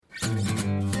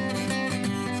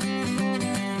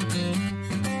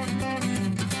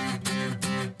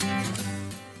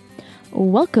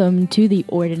Welcome to the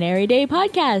Ordinary Day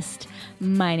Podcast.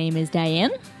 My name is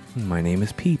Diane. My name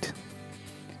is Pete.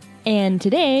 And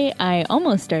today I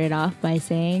almost started off by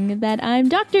saying that I'm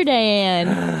Dr.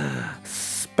 Diane.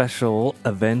 Special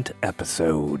event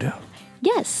episode.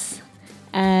 Yes.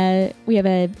 We have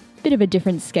a bit of a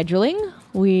different scheduling.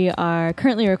 We are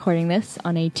currently recording this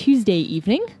on a Tuesday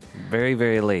evening. Very,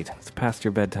 very late. It's past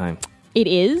your bedtime. It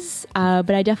is, but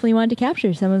I definitely wanted to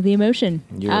capture some of the emotion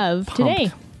of pumped.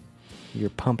 today. You're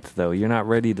pumped, though. You're not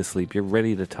ready to sleep. You're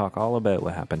ready to talk all about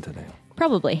what happened today.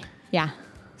 Probably, yeah.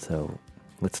 So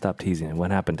let's stop teasing it.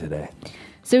 What happened today?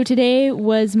 So today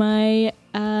was my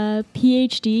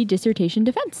PhD dissertation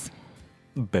defense.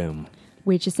 Boom.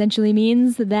 Which essentially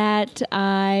means that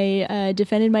I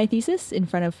defended my thesis in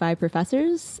front of 5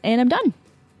 professors, and I'm done.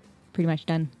 Pretty much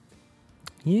done.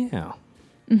 Yeah.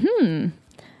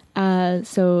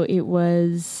 So it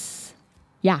was,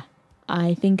 yeah.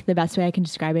 I think the best way I can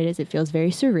describe it is it feels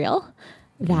very surreal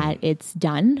that it's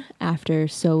done after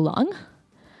so long.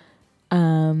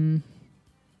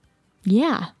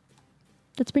 Yeah.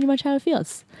 That's pretty much how it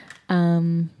feels.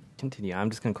 Continue. I'm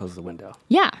just going to close the window.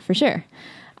 Yeah, for sure.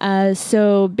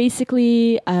 So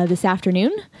basically, this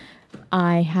afternoon,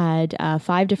 I had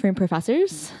 5 different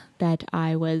professors that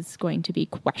I was going to be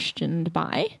questioned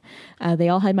by. They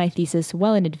all had my thesis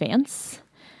well in advance.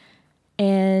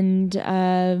 And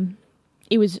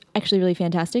it was actually really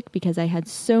fantastic because I had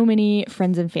so many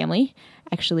friends and family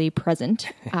actually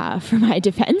present for my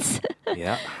defense.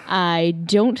 Yeah. I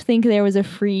don't think there was a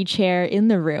free chair in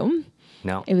the room.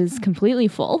 No. It was completely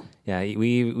full. Yeah,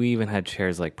 we even had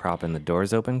chairs like propping the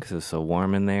doors open because it was so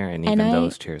warm in there, and even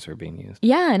those chairs were being used.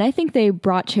 Yeah, and I think they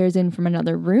brought chairs in from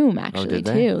another room actually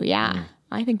too. Yeah,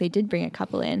 I think they did bring a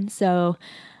couple in. So,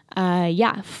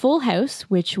 yeah, full house,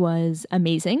 which was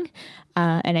amazing,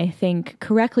 and I think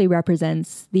correctly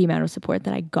represents the amount of support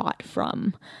that I got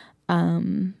from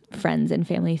friends and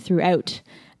family throughout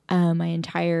my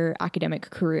entire academic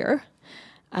career.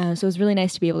 So it was really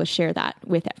nice to be able to share that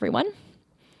with everyone.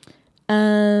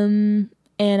 And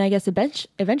I guess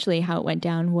eventually how it went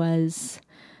down was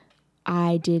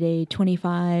I did a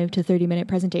 25 to 30 minute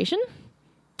presentation,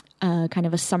 kind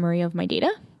of a summary of my data,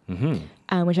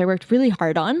 which I worked really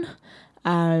hard on,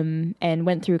 and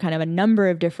went through kind of a number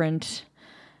of different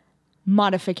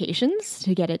modifications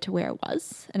to get it to where it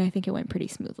was. And I think it went pretty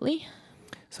smoothly.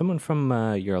 Someone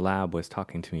from your lab was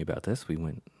talking to me about this. We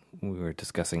were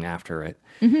discussing after it,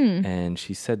 and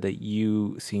she said that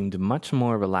you seemed much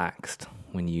more relaxed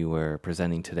when you were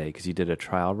presenting today because you did a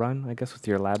trial run, I guess, with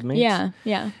your lab mates.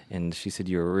 Yeah. And she said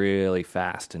you were really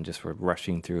fast and just were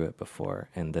rushing through it before,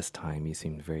 and this time you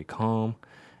seemed very calm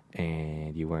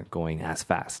and you weren't going as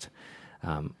fast.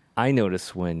 I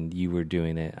noticed when you were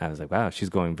doing it, I was like, wow, she's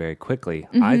going very quickly,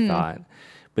 I thought.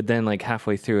 But then like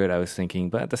halfway through it, I was thinking,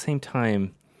 but at the same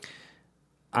time,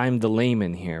 I'm the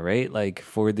layman here, right? Like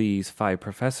for these 5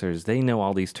 professors, they know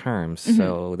all these terms.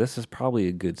 So this is probably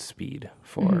a good speed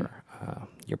for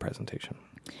your presentation.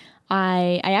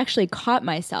 I actually caught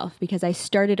myself because I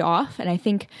started off, and I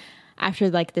think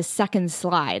after like the second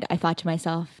slide, I thought to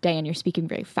myself, Diane, you're speaking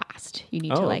very fast. You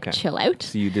need to chill out.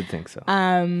 So you did think so.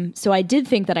 So I did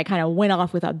think that I kind of went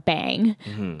off with a bang,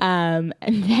 and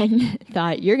then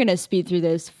thought, you're going to speed through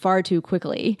this far too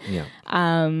quickly. Yeah.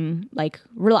 Like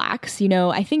relax.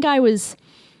 I think I was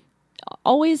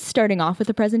always starting off with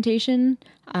a presentation.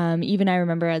 Even I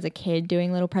remember as a kid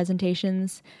doing little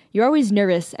presentations, you're always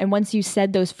nervous. And once you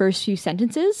said those first few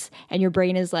sentences and your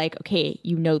brain is like, okay,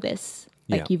 you know this,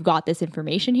 like you've got this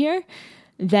information here.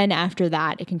 Then after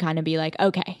that, it can kind of be like,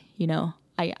 okay,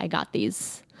 I got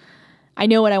these. I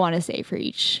know what I want to say for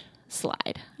each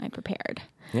slide. I'm prepared.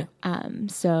 Yeah.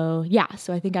 So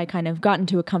I think I kind of got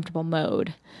into a comfortable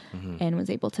mode and was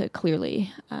able to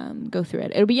clearly go through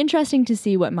it. It'll be interesting to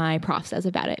see what my prof says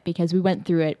about it because we went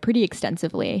through it pretty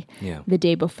extensively the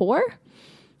day before.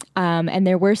 And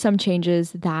there were some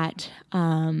changes that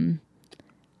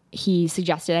he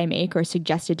suggested I make or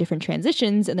suggested different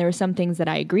transitions. And there were some things that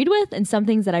I agreed with and some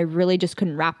things that I really just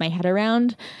couldn't wrap my head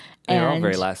around. They're all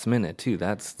very last minute, too.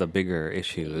 That's the bigger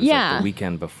issue. It was like the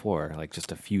weekend before, like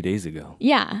just a few days ago.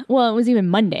 Yeah. Well, it was even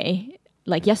Monday,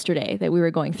 like yesterday, that we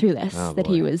were going through this, that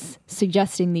he was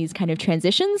suggesting these kind of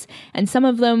transitions. And some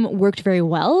of them worked very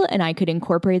well, and I could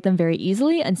incorporate them very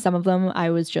easily. And some of them I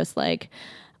was just like,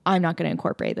 I'm not going to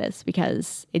incorporate this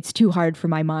because it's too hard for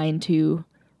my mind to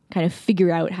kind of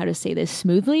figure out how to say this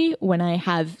smoothly when I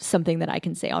have something that I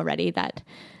can say already that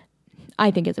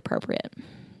I think is appropriate.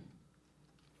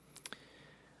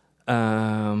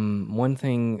 One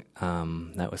thing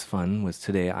that was fun was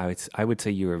today. I would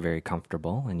say you were very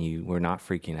comfortable and you were not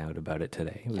freaking out about it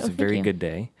today. It was a very good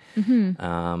day.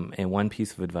 And one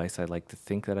piece of advice I'd like to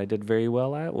think that I did very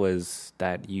well at was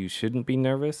that you shouldn't be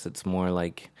nervous. It's more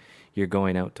like you're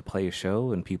going out to play a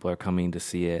show and people are coming to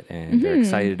see it and they're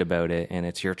excited about it, and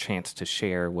it's your chance to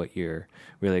share what you're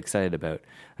really excited about.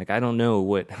 Like, I don't know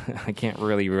what, I can't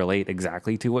really relate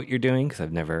exactly to what you're doing because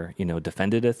I've never,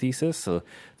 defended a thesis. So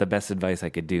the best advice I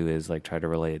could do is like try to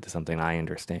relate it to something I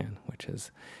understand, which is,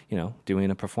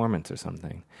 doing a performance or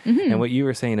something. And what you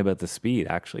were saying about the speed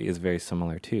actually is very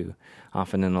similar too.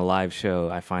 Often in a live show,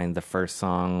 I find the first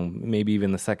song, maybe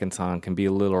even the second song, can be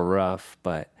a little rough,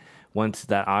 but once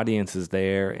that audience is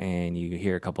there and you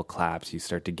hear a couple claps, you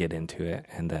start to get into it,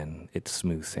 and then it's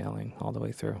smooth sailing all the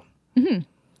way through. I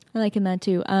liking that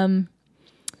too.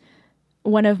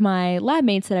 One of my lab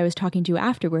mates that I was talking to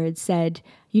afterwards said,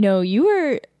 you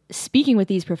were speaking with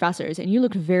these professors and you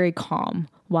looked very calm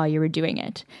while you were doing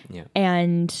it. Yeah.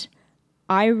 And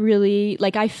I really,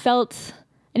 I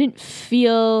didn't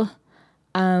feel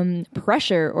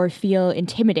pressure or feel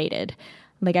intimidated.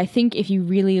 I think if you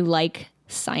really like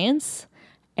science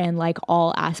and like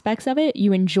all aspects of it,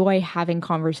 you enjoy having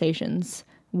conversations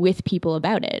with people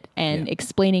about it and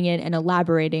explaining it and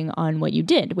elaborating on what you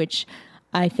did, which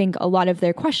I think a lot of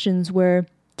their questions were,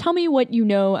 tell me what you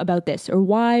know about this, or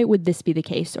why would this be the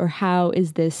case, or how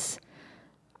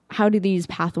do these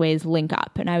pathways link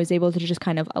up? And I was able to just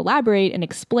kind of elaborate and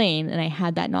explain, and I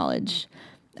had that knowledge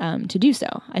to do so.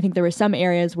 I think there were some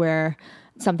areas where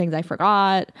some things I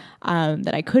forgot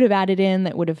that I could have added in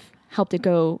that would have helped it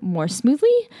go more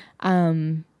smoothly.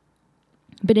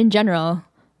 But in general,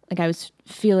 I was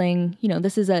feeling,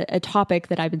 this is a topic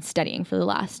that I've been studying for the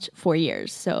last 4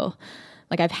 years. So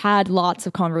I've had lots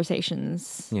of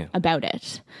conversations about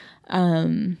it.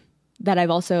 That I've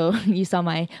also, you saw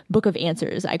my book of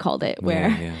answers, I called it,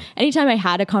 where anytime I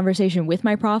had a conversation with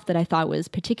my prof that I thought was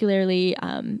particularly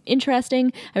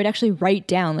interesting, I would actually write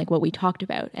down what we talked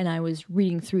about. And I was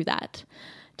reading through that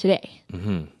today.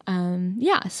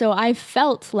 So I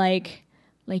felt like,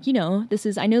 I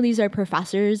know these are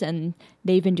professors and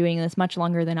they've been doing this much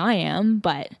longer than I am,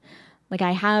 but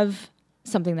I have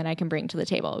something that I can bring to the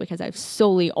table because I've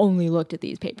solely only looked at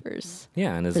these papers.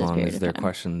 Yeah, and as long as their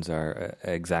questions are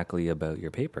exactly about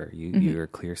your paper, you're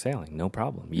clear sailing, no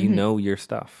problem. You know your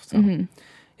stuff. So,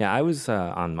 yeah, I was,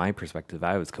 on my perspective,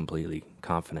 I was completely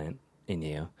confident in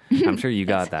you. I'm sure you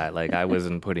got that. I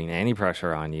wasn't putting any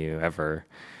pressure on you ever.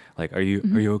 Are you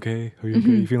okay? Are you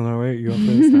okay? You feeling all right? You all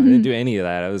this? I didn't do any of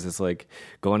that. I was just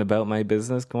going about my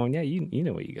business, going, yeah, you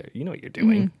know what you know what you're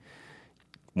doing.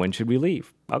 When should we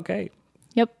leave? Okay.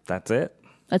 Yep. That's it.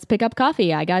 Let's pick up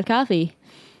coffee. I got coffee.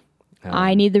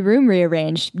 I need the room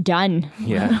rearranged. Done.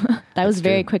 Yeah. That was a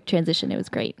very quick transition. It was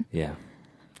great. Yeah.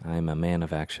 I'm a man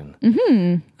of action.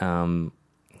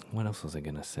 What else was I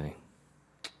going to say?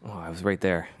 Oh, I was right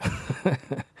there.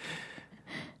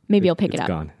 Maybe I'll pick it up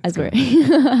gone. as we're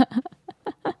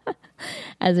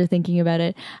as we're thinking about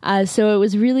it. So it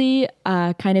was really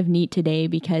kind of neat today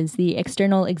because the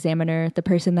external examiner, the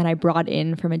person that I brought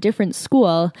in from a different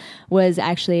school, was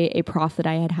actually a prof that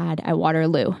I had at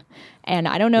Waterloo. And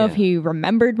I don't know if he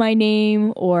remembered my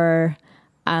name or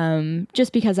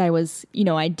just because I was,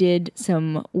 I did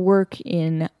some work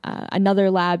in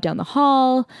another lab down the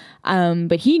hall,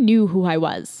 but he knew who I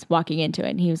was walking into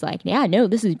it. And he was like, yeah, no,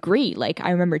 this is great.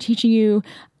 I remember teaching you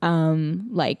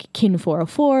KIN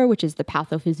 404, which is the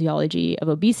pathophysiology of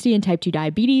obesity and type 2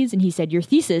 diabetes. And he said, your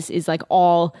thesis is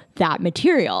all that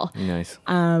material. Nice.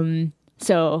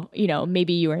 So,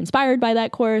 maybe you were inspired by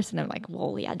that course. And I'm like,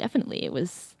 well, yeah, definitely. It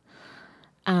was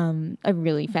a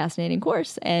really fascinating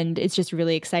course, and it's just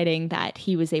really exciting that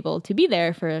he was able to be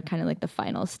there for kind of the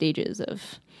final stages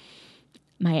of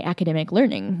my academic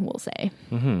learning, we'll say.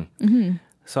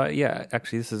 So yeah,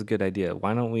 actually this is a good idea.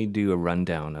 Why don't we do a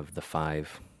rundown of the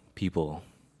 5 people?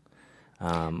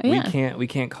 We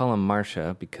can't call them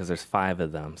Marcia because there's 5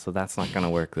 of them, so that's not going to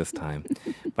work this time.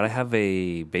 But I have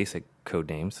a basic code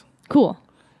names. Cool.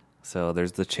 So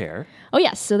there's the chair. Oh,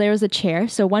 yes. So there was a chair.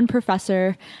 So one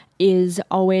professor is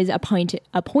always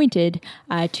appointed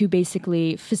to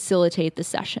basically facilitate the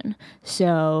session.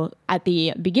 So at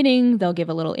the beginning, they'll give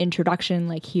a little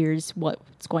introduction, here's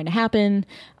what's going to happen.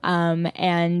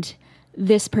 And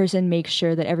this person makes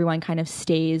sure that everyone kind of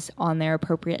stays on their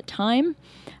appropriate time.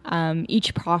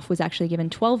 Each prof was actually given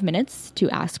 12 minutes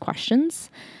to ask questions.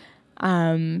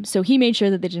 So he made sure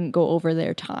that they didn't go over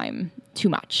their time too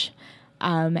much.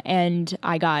 And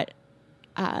I got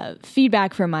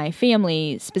feedback from my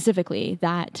family specifically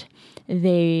that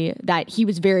he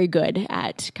was very good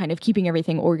at kind of keeping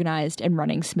everything organized and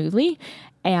running smoothly.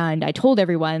 And I told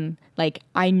everyone, like,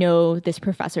 I know this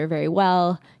professor very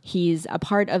well. He's a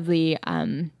part of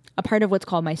what's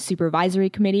called my supervisory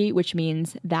committee, which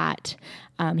means that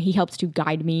he helps to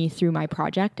guide me through my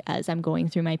project as I'm going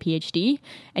through my PhD.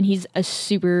 And he's a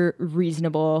super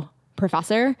reasonable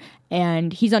professor,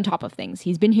 and he's on top of things.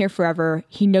 He's been here forever.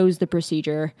 He knows the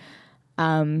procedure.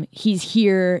 He's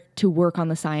here to work on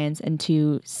the science and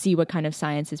to see what kind of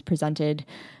science is presented.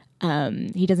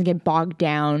 He doesn't get bogged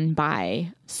down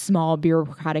by small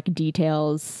bureaucratic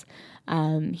details.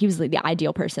 He was like the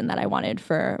ideal person that I wanted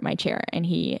for my chair, and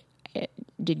he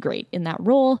did great in that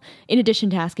role, in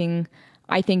addition to asking,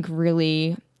 I think,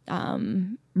 really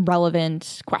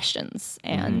relevant questions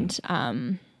and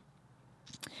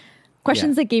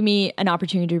questions that gave me an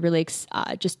opportunity to really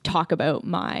just talk about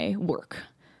my work.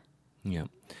 Yeah.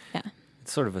 Yeah.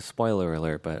 It's sort of a spoiler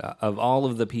alert, but of all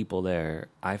of the people there,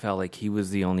 I felt like he was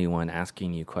the only one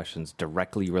asking you questions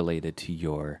directly related to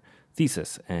your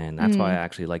thesis. And that's why I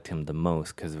actually liked him the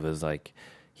most, because it was like,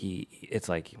 he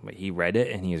read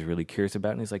it and he was really curious about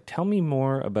it. And he's like, tell me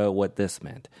more about what this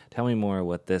meant. Tell me more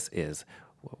what this is.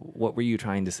 What were you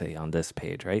trying to say on this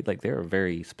page, right? Like, there are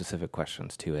very specific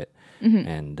questions to it.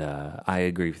 And I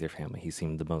agree with your family. He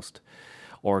seemed the most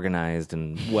organized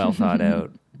and well thought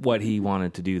out what he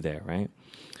wanted to do there, right?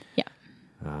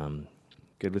 Yeah.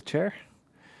 Good with chair?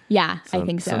 Yeah, I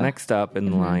think so. So next up in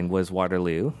the line was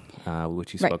Waterloo,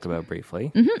 which you spoke about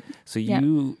briefly. So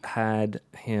you had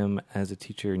him as a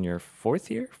teacher in your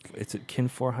fourth year? Is it Kin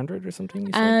 400 or something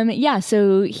you said? Yeah,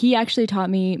 so he actually taught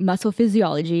me muscle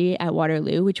physiology at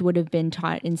Waterloo, which would have been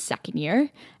taught in second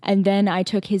year. And then I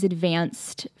took his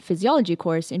advanced physiology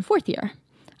course in fourth year.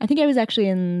 I think I was actually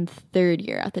in third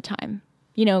year at the time.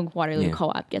 You know, Waterloo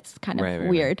Co-op gets kind of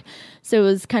weird. So it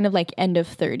was kind of like end of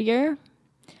third year,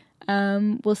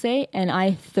 we'll say. And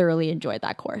I thoroughly enjoyed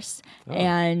that course.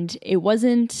 And it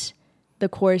wasn't the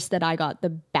course that I got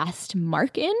the best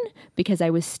mark in, because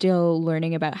I was still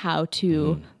learning about how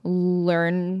to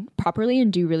learn properly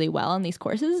and do really well on these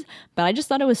courses. But I just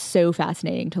thought it was so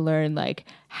fascinating to learn, like,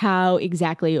 how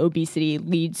exactly obesity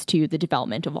leads to the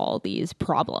development of all these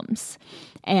problems.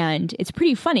 And it's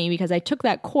pretty funny because I took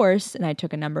that course and I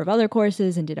took a number of other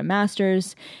courses and did a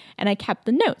master's, and I kept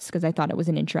the notes because I thought it was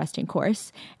an interesting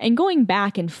course. And going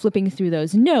back and flipping through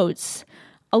those notes,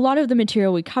 a lot of the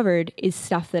material we covered is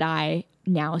stuff that I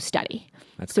now study.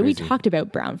 So we talked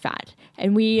about brown fat,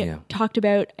 and we talked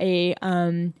about a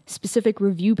specific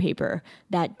review paper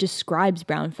that describes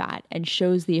brown fat and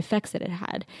shows the effects that it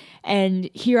had. And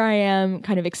here I am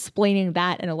kind of explaining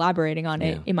that and elaborating on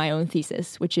it in my own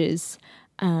thesis, which is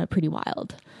pretty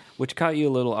wild. Which caught you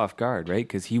a little off guard, right?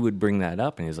 Because he would bring that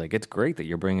up and he's like, it's great that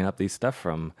you're bringing up these stuff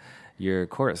from your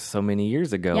course so many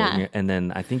years ago. Yeah. And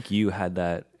then I think you had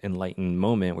that enlightened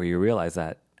moment where you realized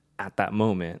that at that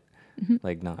moment,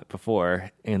 like not before.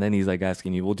 And then he's like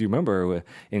asking you, well, do you remember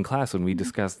in class when we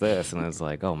discussed this? And I was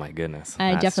like, oh my goodness.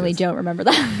 I definitely don't remember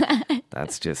that.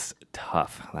 That's just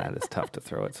tough. That is tough to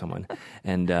throw at someone.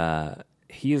 And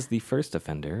he is the first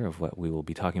offender of what we will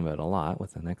be talking about a lot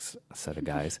with the next set of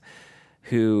guys,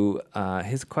 who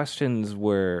his questions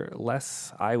were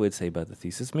less, I would say, about the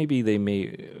thesis.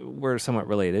 Maybe were somewhat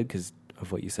related because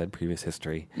of what you said, previous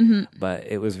history. But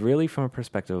it was really from a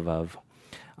perspective of,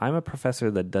 I'm a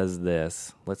professor that does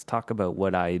this. Let's talk about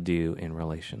what I do in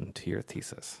relation to your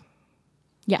thesis.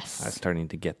 Yes. I was starting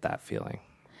to get that feeling.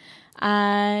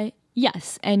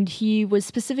 Yes, and he was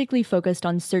specifically focused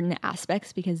on certain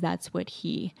aspects because that's what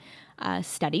he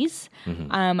studies.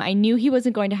 I knew he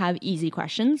wasn't going to have easy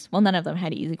questions. Well, none of them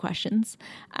had easy questions.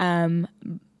 I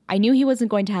knew he wasn't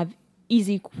going to have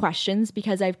easy questions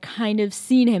because I've kind of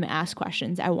seen him ask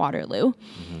questions at Waterloo.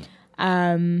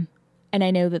 And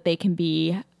I know that they can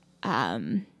be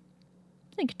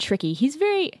like tricky.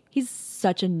 He's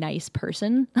such a nice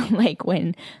person. Like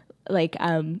when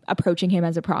approaching him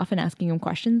as a prof and asking him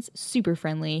questions, super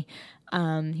friendly.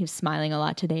 He was smiling a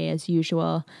lot today as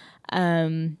usual.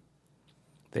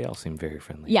 They all seem very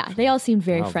friendly. Yeah, actually. they all seem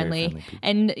very friendly.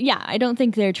 And yeah, I don't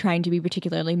think they're trying to be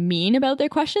particularly mean about their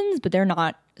questions, but they're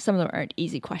not. Some of them aren't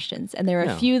easy questions. And there are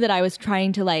a few that I was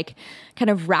trying to like kind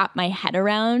of wrap my head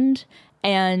around,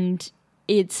 and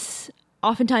it's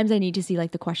oftentimes I need to see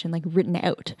like the question like written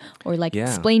out or like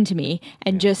explained to me,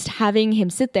 and just having him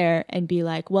sit there and be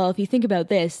like, well, if you think about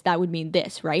this, that would mean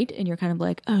this, right? And you're kind of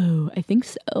like, oh, I think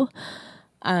so.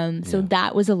 So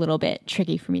that was a little bit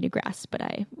tricky for me to grasp, but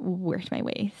I worked my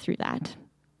way through that,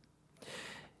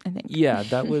 I think. Yeah,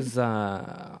 that was,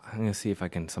 I'm going to see if I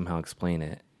can somehow explain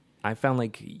it. I found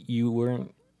like you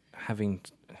weren't having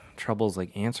troubles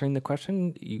like answering the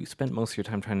question. You spent most of your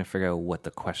time trying to figure out what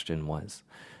the question was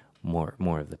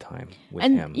more of the time with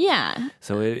him. Yeah.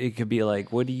 So it could be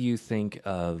like, what do you think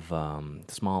of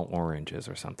small oranges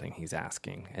or something he's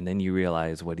asking? And then you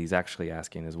realize what he's actually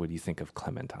asking is, what do you think of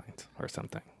clementines or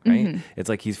something, right? Mm-hmm. It's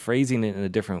like he's phrasing it in a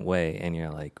different way. And you're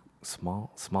like,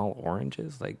 small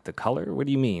oranges? Like the color? What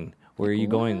do you mean? Where are you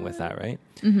going with that, right?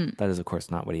 Mm-hmm. That is, of course,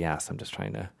 not what he asked. I'm just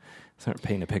trying to sort of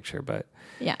paint a picture. But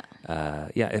Yeah.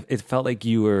 it felt like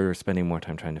you were spending more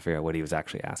time trying to figure out what he was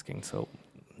actually asking. So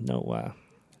no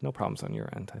problems on your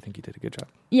end. I think you did a good job.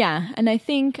 Yeah. And I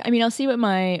think, I'll see what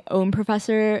my own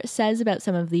professor says about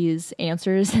some of these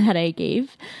answers that I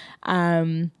gave.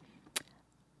 But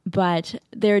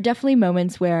there are definitely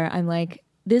moments where I'm like,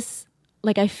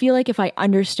 I feel like if I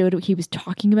understood what he was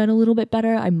talking about a little bit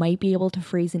better, I might be able to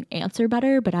phrase an answer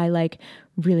better, but I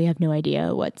really have no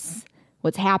idea what's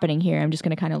happening here. I'm just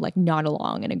going to kind of nod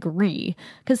along and agree.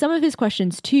 Because some of his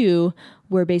questions too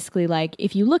were basically like,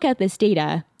 if you look at this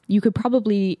data, you could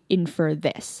probably infer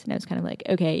this. And I was kind of like,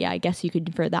 okay, yeah, I guess you could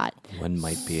infer that. One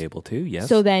might be able to, yes.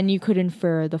 So then you could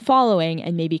infer the following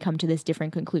and maybe come to this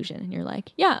different conclusion. And you're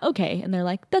like, yeah, okay. And they're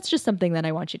like, that's just something that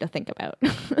I want you to think about.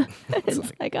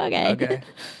 It's like, okay.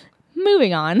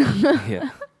 Moving on.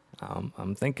 Yeah.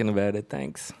 I'm thinking about it.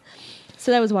 Thanks.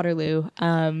 So that was Waterloo.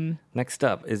 Next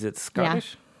up, is it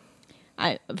Scottish?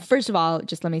 First of all,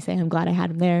 just let me say I'm glad I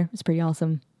had him there. It was pretty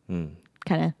awesome. Kind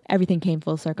of everything came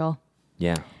full circle.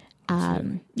 Yeah.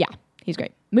 Yeah, he's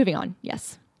great. Moving on.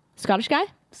 Yes. Scottish guy?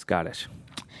 Scottish.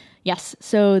 Yes.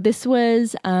 So this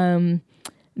was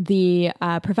the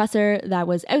professor that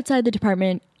was outside the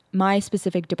department, my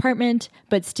specific department,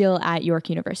 but still at York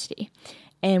University.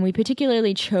 And we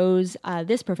particularly chose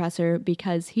this professor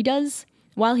because he does,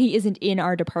 while he isn't in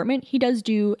our department, he does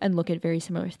do and look at very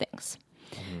similar things.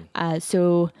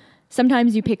 So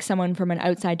sometimes you pick someone from an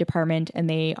outside department and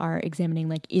they are examining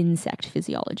insect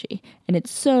physiology. And it's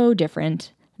so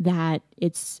different that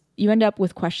you end up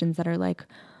with questions that are like,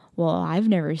 well, I've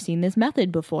never seen this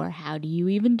method before. How do you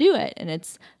even do it? And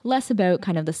it's less about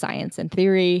kind of the science and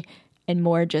theory and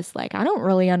more just I don't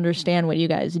really understand what you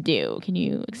guys do. Can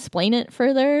you explain it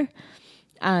further?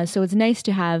 So it's nice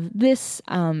to have this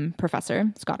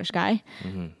professor, Scottish guy,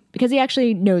 because he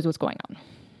actually knows what's going on.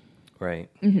 Right.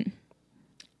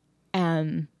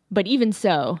 But even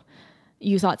so,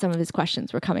 you thought some of his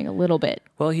questions were coming a little bit.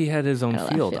 Well, he had his own field,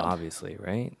 field, obviously,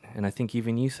 right? And I think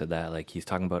even you said that, he's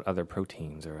talking about other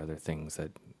proteins or other things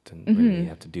that didn't really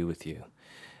have to do with you.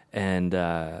 And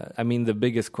the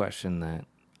biggest question that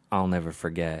I'll never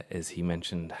forget is he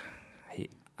mentioned,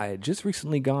 I had just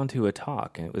recently gone to a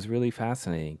talk and it was really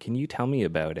fascinating. Can you tell me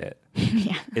about it?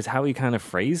 Yeah. Is how he kind of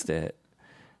phrased it.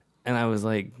 And I was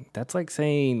like, that's like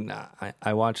saying,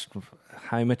 I watched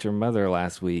How I Met Your Mother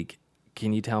last week.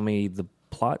 Can you tell me the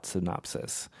plot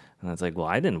synopsis? And I was like, well,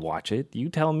 I didn't watch it. You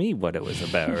tell me what it was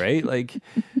about, right?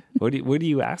 What are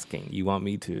you asking? You want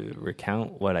me to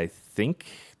recount what I think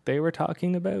they were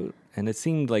talking about? And it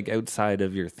seemed like outside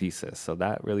of your thesis. So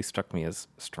that really struck me as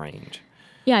strange.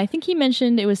 Yeah, I think he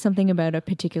mentioned it was something about a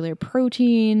particular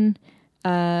protein.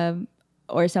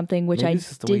 Or something, which Maybe I it's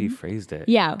just the way he phrased it.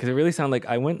 Yeah. Because it really sounded like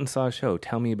I went and saw a show.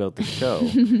 Tell me about the show.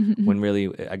 When really,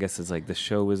 I guess it's the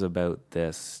show was about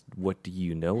this. What do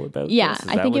you know about this? Yeah, Is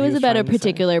I that think what it he was about a trying to say?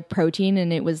 particular protein,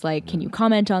 and it was can you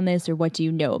comment on this, or what do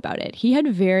you know about it? He had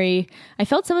I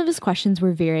felt some of his questions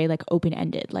were very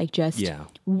open-ended,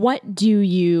 what do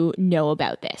you know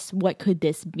about this? What could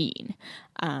this mean?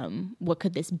 What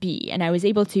could this be? And I was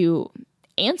able to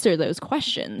answer those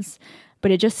questions,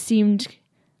 but it just seemed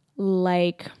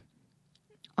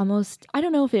almost, I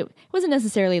don't know if it wasn't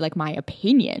necessarily my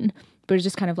opinion, but it was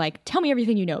just kind of tell me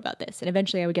everything you know about this. And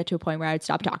eventually I would get to a point where I would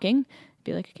stop talking,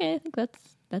 be like, okay, I think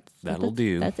That'll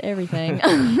do. That's everything.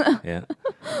 Yeah.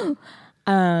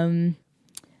 And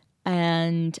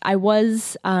I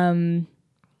was, when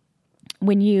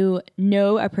you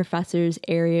know a professor's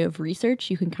area of research,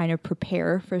 you can kind of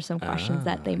prepare for some questions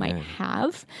that they might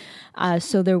have.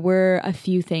 So there were a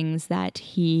few things that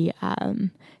he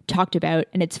talked about.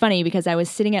 And it's funny because I was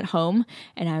sitting at home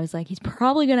and I was like, he's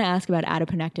probably going to ask about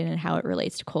adiponectin and how it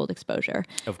relates to cold exposure.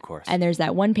 Of course. And there's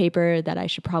that one paper that I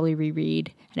should probably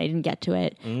reread, and I didn't get to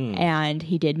it. And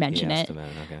he did mention it.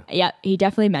 Okay. Yeah, he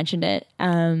definitely mentioned it.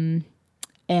 And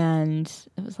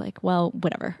it was like, well,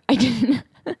 whatever. I didn't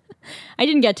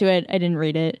get to it. I didn't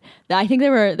read it. I think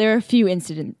there were a few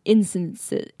instances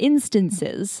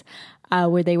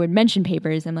where they would mention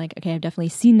papers. I'm like, okay, I've definitely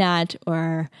seen that,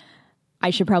 or I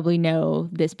should probably know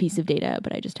this piece of data,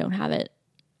 but I just don't have it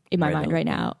in my Right mind on. right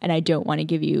now, and I don't want to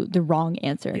give you the wrong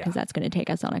answer because Yeah. that's going to take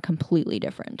us on a completely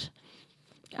different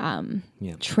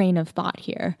Yeah. train of thought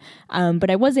here. But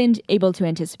I wasn't able to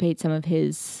anticipate some of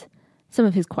his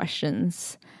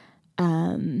questions,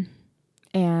 and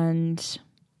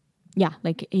yeah,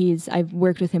 like I've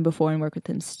worked with him before and worked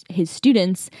with his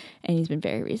students, and he's been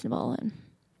very reasonable. And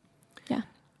yeah,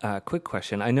 Quick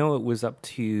question. I know it was up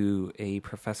to a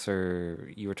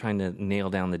professor. You were trying to nail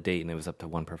down the date, and it was up to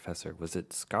one professor. Was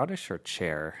it Scottish or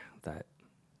Chair that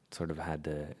sort of had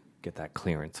to get that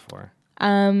clearance for?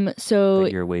 so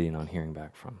That you're waiting on hearing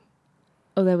back from,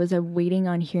 that was a waiting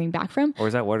on hearing back from. or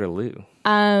is that Waterloo?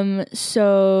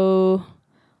 So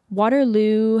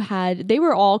Waterloo they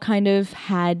were all kind of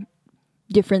had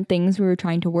different things we were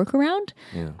trying to work around.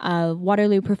 Yeah.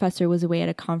 Waterloo professor was away at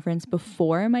a conference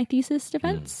before my thesis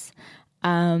defense.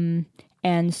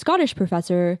 And Scottish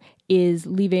professor is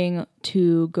leaving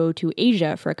to go to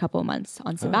Asia for a couple of months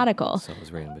on sabbatical, So it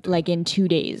was right in between. like in 2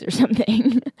 days or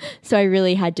something. So I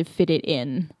really had to fit it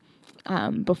in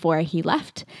before he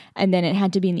left. And then it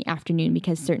had to be in the afternoon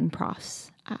because certain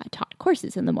profs taught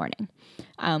courses in the morning.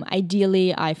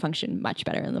 Ideally, I function much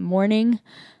better in the morning,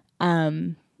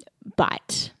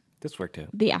 but This worked out.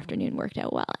 the afternoon worked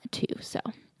out well too. So,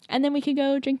 and then we could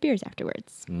go drink beers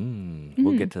afterwards.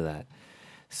 We'll get to that.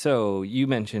 So you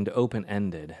mentioned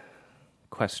open-ended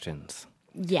questions.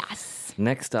 Yes.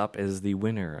 Next up is the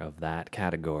winner of that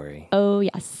category. Oh,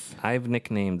 yes. I've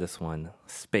nicknamed this one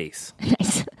Space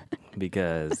Nice.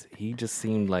 because he just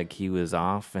seemed like he was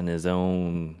off in his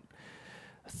own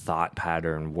thought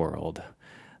pattern world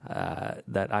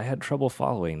that I had trouble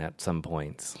following at some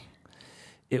points.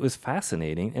 It was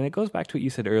fascinating, and it goes back to what you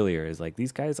said earlier, is like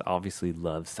these guys obviously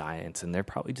love science, and they're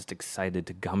probably just excited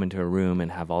to come into a room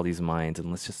and have all these minds, and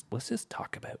let's just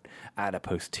talk about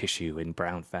adipose tissue and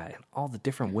brown fat and all the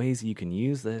different ways you can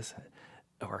use this,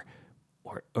 or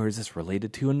is this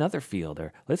related to another field,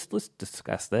 or let's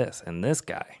discuss this. And this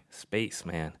guy, Space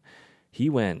Man, he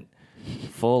went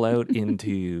full out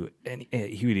into, and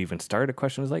he would even start a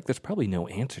question. It was like, there's probably no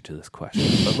answer to this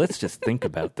question, but let's just think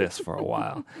about this for a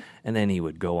while. And then he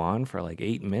would go on for like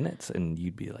 8 minutes, and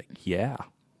you'd be like, yeah,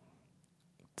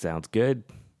 sounds good.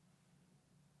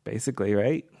 Basically,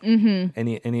 right? Mm-hmm.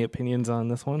 Any opinions on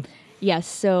this one? Yes.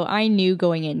 So I knew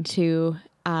going into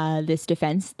this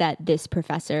defense that this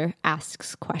professor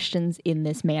asks questions in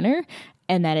this manner,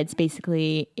 and that it's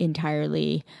basically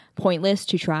entirely pointless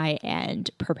to try and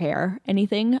prepare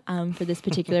anything for this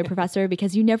particular professor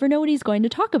because you never know what he's going to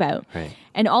talk about. Right.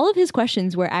 And all of his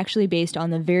questions were actually based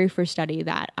on the very first study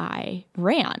that I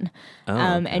ran,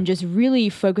 and just really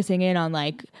focusing in on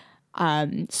like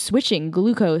switching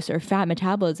glucose or fat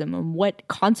metabolism and what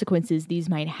consequences these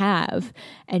might have,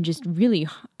 and just really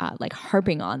like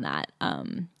harping on that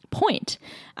point.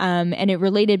 And it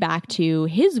related back to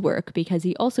his work because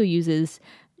he also uses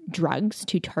drugs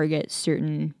to target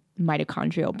certain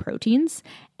mitochondrial proteins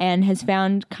and has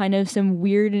found kind of some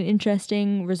weird and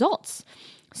interesting results.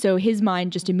 So his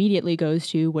mind just immediately goes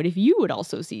to, what if you would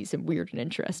also see some weird and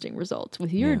interesting results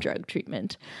with your drug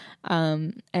treatment?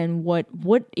 And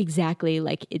what exactly,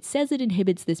 like it says it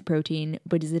inhibits this protein,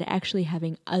 but is it actually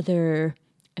having other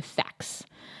effects?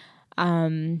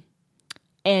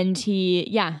 And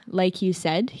he, like you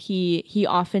said, he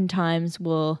oftentimes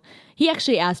he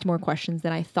actually asked more questions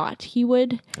than I thought he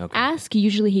would ask.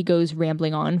 Usually he goes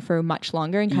rambling on for much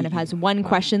longer and kind of has one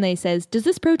question that he says, does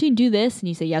this protein do this? And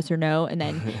you say yes or no, and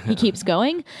then he keeps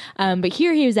going. But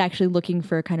here he was actually looking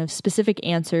for kind of specific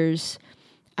answers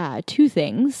to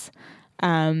things.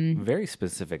 Very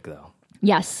specific, though.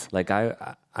 Yes. Like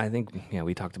I think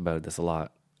we talked about this a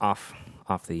lot off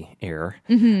the air.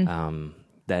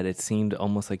 That it seemed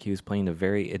almost like he was playing a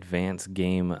very advanced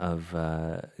game of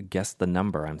guess the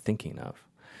number I'm thinking of,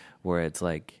 where it's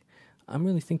like, I'm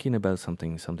really thinking about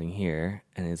something here,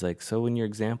 and it's like, so in your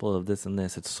example of this and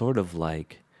this, it's sort of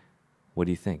like, what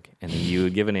do you think? And then you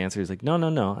would give an answer. He's like, no,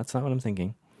 that's not what I'm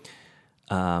thinking.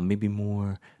 Maybe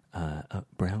more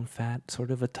brown fat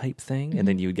sort of a type thing. And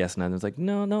then you would guess another. It's like,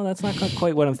 no, that's not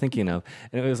quite what I'm thinking of.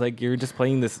 And it was like you're just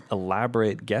playing this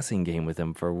elaborate guessing game with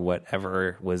him for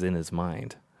whatever was in his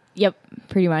mind. Yep,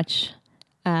 pretty much.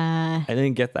 I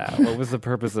didn't get that. What was the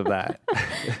purpose of that?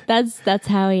 That's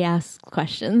how he asks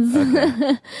questions.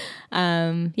 Okay.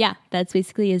 That's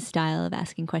basically his style of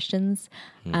asking questions.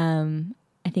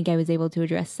 I think I was able to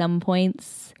address some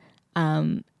points.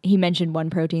 He mentioned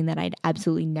one protein that I'd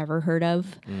absolutely never heard of,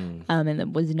 and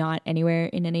that was not anywhere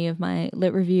in any of my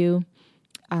lit review.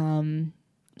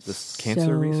 This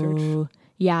cancer research?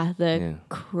 Yeah, the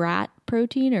CRAT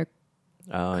protein or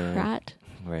CRAT.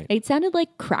 Right. It sounded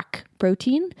like crack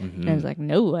protein. And I was like,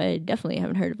 no, I definitely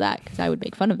haven't heard of that because I would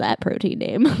make fun of that protein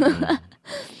name.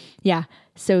 Yeah.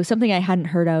 So something I hadn't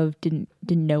heard of, didn't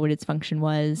know what its function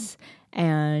was.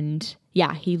 And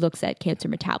yeah, he looks at cancer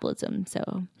metabolism.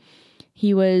 So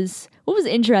what was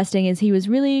interesting is he was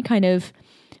really kind of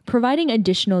providing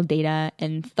additional data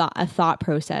and a thought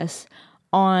process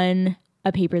on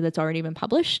a paper that's already been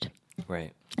published.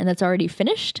 Right. And that's already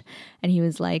finished. And he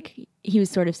was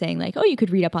sort of saying like, oh, you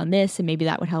could read up on this and maybe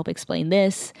that would help explain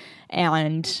this.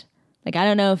 And like, I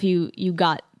don't know if you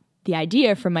got the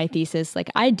idea from my thesis.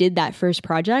 Like I did that first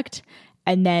project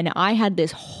and then I had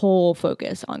this whole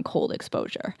focus on cold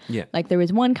exposure. Yeah. Like there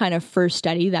was one kind of first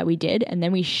study that we did and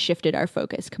then we shifted our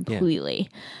focus completely.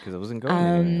 Because it wasn't going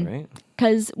anywhere, right?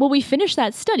 Because, well, we finished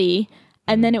that study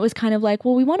and then it was kind of like,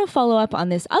 well, we want to follow up on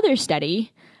this other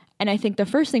study. And I think the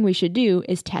first thing we should do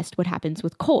is test what happens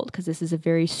with cold because this is a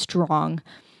very strong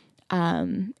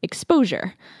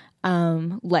exposure.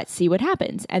 Let's see what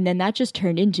happens. And then that just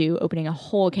turned into opening a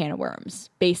whole can of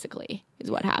worms, basically, is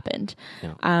what happened.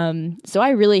 Yeah. So I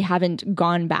really haven't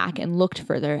gone back and looked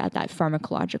further at that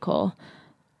pharmacological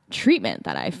treatment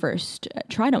that I first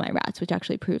tried on my rats, which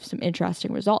actually proved some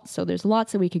interesting results. So there's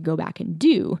lots that we could go back and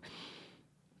do.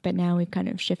 But now we've kind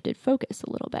of shifted focus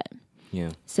a little bit. Yeah.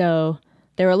 So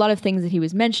there were a lot of things that he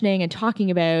was mentioning and talking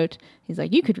about. He's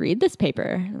like, you could read this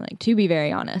paper. I'm like, to be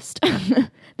very honest,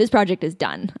 this project is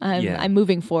done. I'm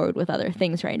moving forward with other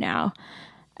things right now.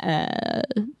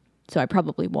 So I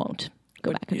probably won't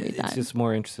go back and read that. It's just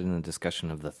more interested in the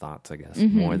discussion of the thoughts, I guess,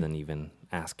 more than even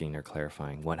asking or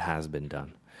clarifying what has been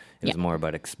done. It was more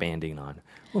about expanding on,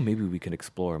 well, maybe we could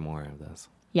explore more of this.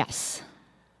 Yes.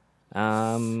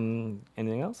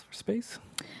 Anything else for space?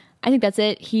 I think that's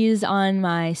it. He's on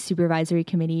my supervisory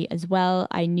committee as well.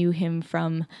 I knew him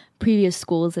from previous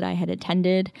schools that I had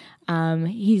attended.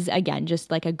 He's, again, just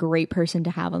like a great person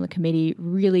to have on the committee,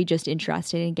 really just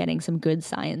interested in getting some good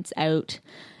science out,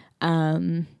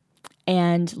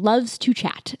 and loves to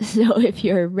chat. So if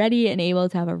you're ready and able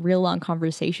to have a real long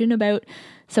conversation about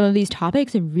some of these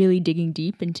topics and really digging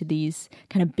deep into these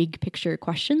kind of big picture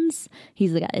questions,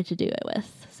 he's the guy to do it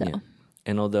with. So. Yeah.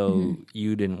 And although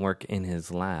you didn't work in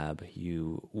his lab,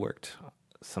 you worked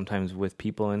sometimes with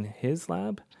people in his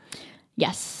lab?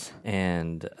 Yes.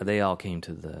 And they all came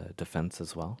to the defense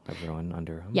as well, everyone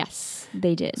under him? Yes,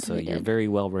 they did. So you're very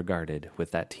well regarded with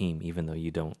that team, even though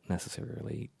you don't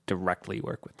necessarily directly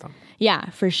work with them. Yeah,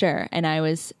 for sure. And I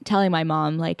was telling my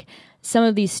mom, like, some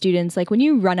of these students, like when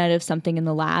you run out of something in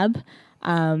the lab,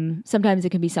 sometimes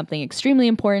it can be something extremely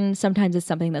important. Sometimes it's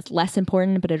something that's less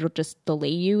important, but it'll just delay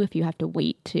you if you have to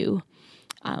wait to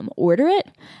order it.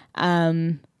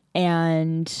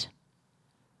 And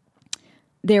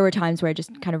there were times where I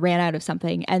just kind of ran out of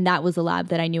something, and that was a lab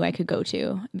that I knew I could go to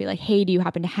and be like, hey, do you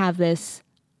happen to have this?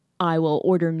 I will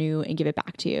order new and give it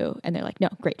back to you. And they're like, no,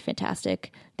 great,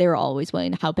 fantastic. They were always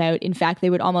willing to help out. In fact,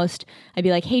 they would I'd be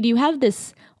like, hey, do you have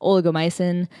this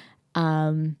oligomycin,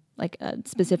 like a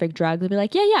specific drug? They'd be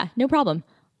like, yeah, no problem.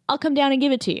 I'll come down and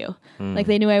give it to you. Like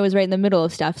they knew I was right in the middle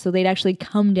of stuff. So they'd actually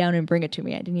come down and bring it to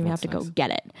me. I didn't even have to go get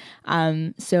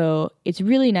it. So it's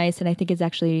really nice. And I think it's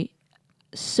actually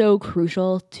so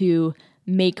crucial to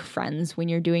make friends when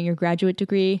you're doing your graduate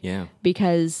degree. Yeah.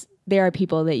 Because there are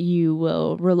people that you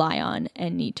will rely on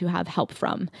and need to have help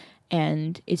from.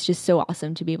 And it's just so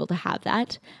awesome to be able to have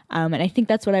that. And I think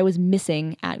that's what I was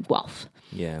missing at Guelph.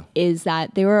 Yeah. Is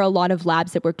that there were a lot of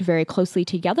labs that worked very closely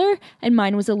together, and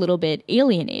mine was a little bit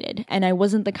alienated. And I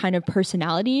wasn't the kind of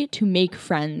personality to make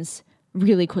friends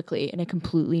really quickly in a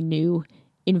completely new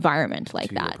environment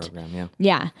like that. Program, yeah.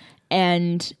 Yeah.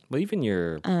 And well, even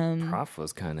your prof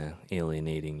was kind of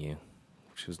alienating you.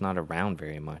 She was not around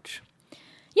very much.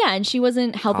 Yeah, and she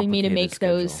wasn't helping me to make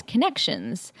schedule. those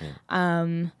connections.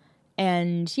 Yeah.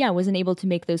 And yeah, wasn't able to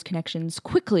make those connections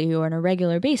quickly or on a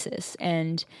regular basis.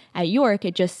 And at York,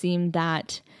 it just seemed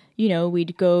that, you know,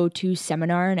 we'd go to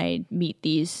seminar and I'd meet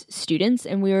these students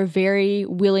and we were very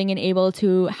willing and able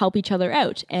to help each other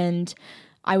out. And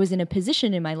I was in a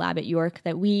position in my lab at York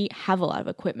that we have a lot of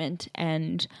equipment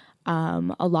and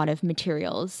a lot of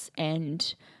materials,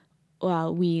 and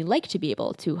we like to be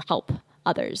able to help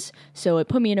others. So it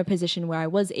put me in a position where I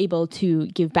was able to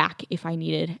give back if I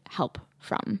needed help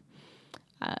from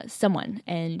someone.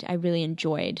 And I really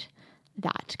enjoyed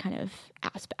that kind of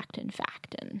aspect, in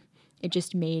fact. And it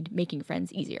just made making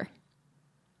friends easier,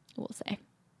 we'll say.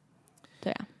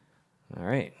 So yeah. All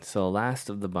right. So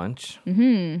last of the bunch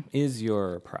is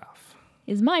your prof.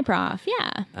 Is my prof,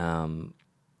 yeah.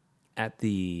 At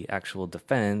the actual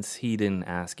defense, he didn't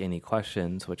ask any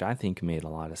questions, which I think made a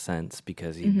lot of sense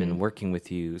because he'd been working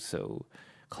with you so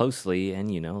closely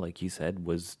and, like you said,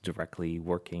 was directly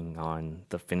working on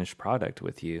the finished product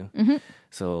with you.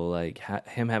 So like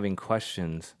him having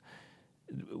questions,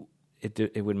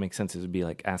 it would make sense. It would be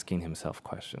like asking himself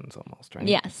questions almost, right?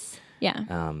 Yes.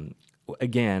 Yeah.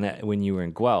 Again, when you were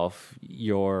in Guelph,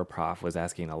 your prof was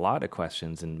asking a lot of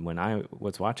questions. And when I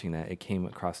was watching that, it came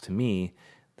across to me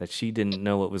that she didn't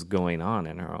know what was going on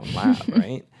in her own lab,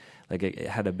 right? Like it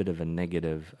had a bit of a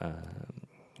negative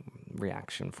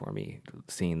reaction for me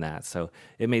seeing that. So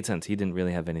it made sense. He didn't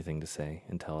really have anything to say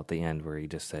until at the end where he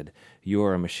just said,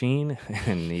 "You're a machine."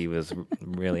 And he was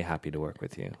really happy to work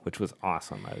with you, which was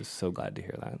awesome. I was so glad to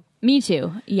hear that. Me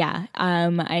too. Yeah.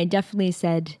 I definitely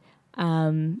said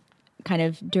kind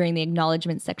of during the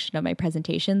acknowledgement section of my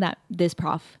presentation that this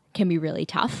prof can be really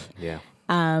tough. Yeah.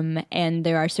 And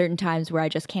there are certain times where I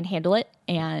just can't handle it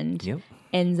and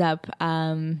ends up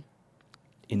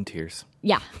in tears.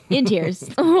 Yeah, in tears.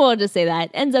 We'll just say that.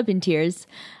 Ends up in tears.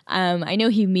 I know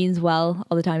he means well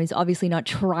all the time. He's obviously not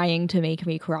trying to make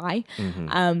me cry.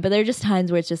 But there are just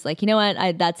times where it's just like, you know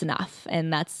what, that's enough.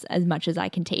 And that's as much as I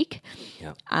can take.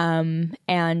 Yeah.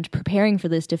 And preparing for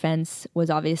this defense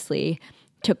was obviously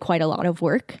took quite a lot of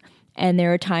work. And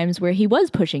there are times where he was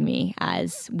pushing me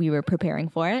as we were preparing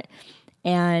for it.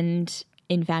 And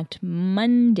in fact,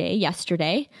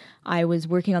 yesterday, I was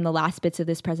working on the last bits of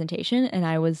this presentation and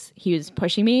he was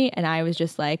pushing me and I was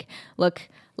just like, look,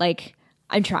 like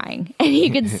I'm trying. And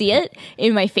you could see it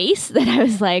in my face that I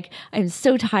was like, I'm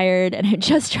so tired and I'm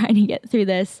just trying to get through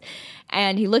this.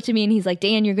 And he looked at me and he's like,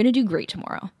 Dan, you're going to do great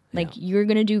tomorrow. Like you're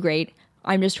going to do great.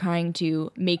 I'm just trying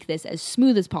to make this as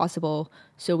smooth as possible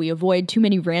so we avoid too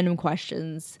many random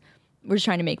questions. We're just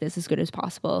trying to make this as good as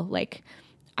possible. Like,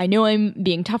 I know I'm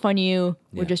being tough on you.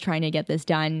 We're just trying to get this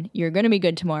done. You're going to be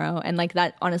good tomorrow. And like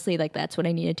that, honestly, like that's what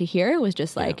I needed to hear was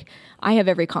just like, I have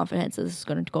every confidence this is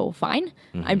going to go fine.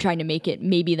 I'm trying to make it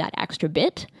maybe that extra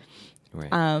bit.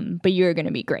 Right. But you're going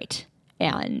to be great.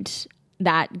 And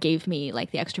that gave me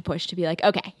like the extra push to be like,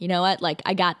 okay, you know what? Like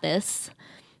I got this.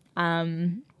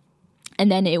 And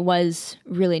then it was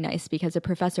really nice because a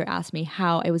professor asked me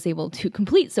how I was able to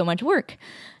complete so much work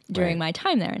during my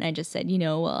time there. And I just said,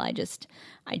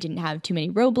 I didn't have too many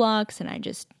roadblocks and I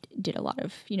just did a lot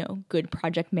of, good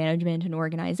project management and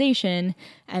organization.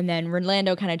 And then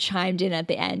Rolando kind of chimed in at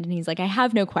the end and he's like, I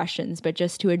have no questions, but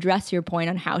just to address your point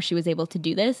on how she was able to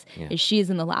do this is she is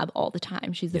in the lab all the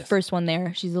time. She's the first one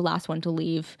there. She's the last one to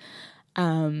leave.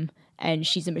 And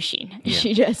she's a machine. Yeah.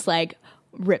 She just like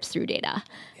rips through data.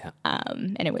 Yeah.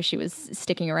 And I wish she was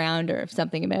sticking around or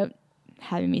something about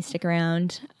having me stick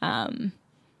around.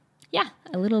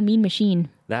 A little mean machine.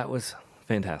 That was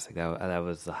fantastic. That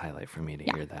was the highlight for me to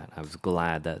hear that. I was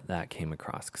glad that came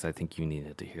across because I think you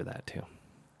needed to hear that too.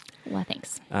 Well,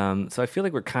 thanks. So I feel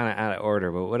like we're kind of out of order,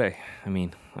 but I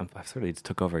sort of just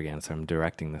took over again, so I'm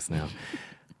directing this now.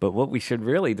 But what we should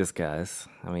really discuss,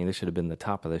 this should have been the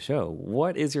top of the show.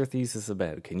 What is your thesis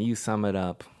about? Can you sum it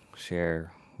up,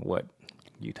 share what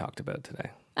you talked about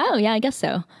today? Oh, yeah, I guess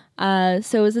so.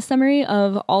 So it was a summary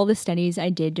of all the studies I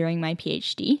did during my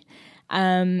PhD.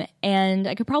 And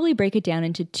I could probably break it down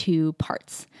into two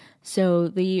parts. So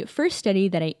the first study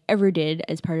that I ever did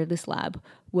as part of this lab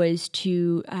was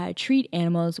to treat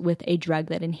animals with a drug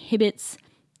that inhibits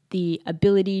the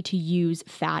ability to use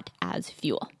fat as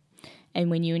fuel. And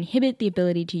when you inhibit the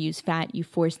ability to use fat, you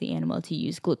force the animal to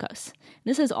use glucose.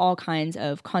 This has all kinds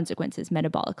of consequences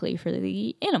metabolically for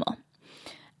the animal.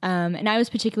 And I was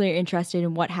particularly interested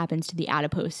in what happens to the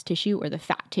adipose tissue or the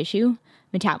fat tissue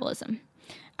metabolism.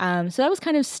 So that was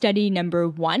kind of study number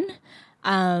one.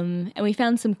 And we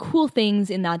found some cool things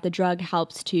in that the drug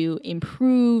helps to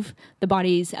improve the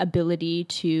body's ability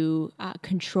to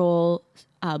control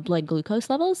blood glucose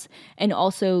levels and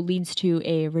also leads to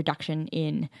a reduction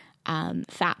in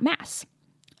fat mass.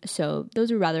 So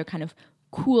those are rather kind of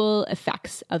cool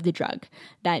effects of the drug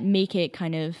that make it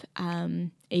kind of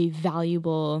a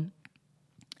valuable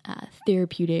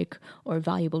therapeutic or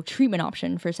valuable treatment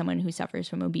option for someone who suffers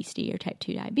from obesity or type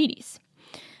 2 diabetes.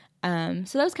 So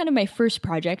that was kind of my first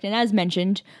project. And as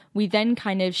mentioned, we then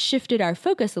kind of shifted our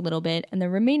focus a little bit. And the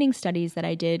remaining studies that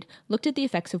I did looked at the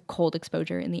effects of cold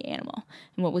exposure in the animal.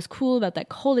 And what was cool about that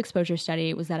cold exposure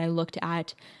study was that I looked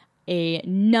at a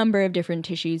number of different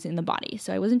tissues in the body.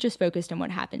 So I wasn't just focused on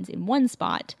what happens in one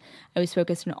spot. I was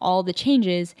focused on all the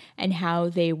changes and how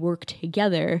they work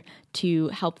together to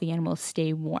help the animal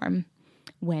stay warm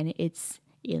when it's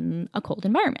in a cold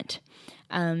environment.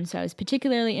 So I was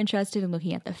particularly interested in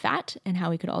looking at the fat and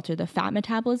how we could alter the fat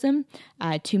metabolism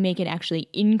to make it actually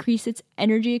increase its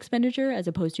energy expenditure as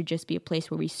opposed to just be a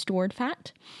place where we stored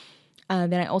fat.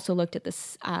 Then I also looked at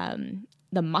this,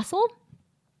 the muscle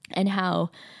and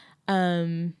how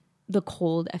the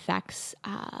cold affects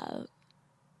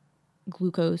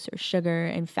glucose or sugar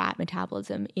and fat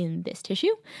metabolism in this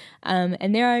tissue.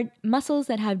 And there are muscles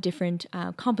that have different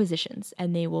compositions,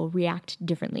 and they will react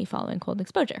differently following cold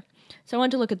exposure. So I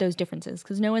want to look at those differences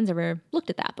because no one's ever looked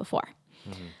at that before.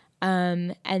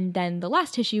 And then the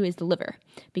last tissue is the liver,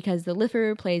 because the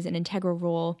liver plays an integral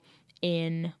role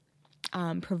in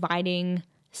providing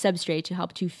substrate to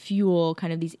help to fuel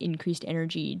kind of these increased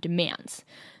energy demands.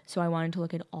 So I wanted to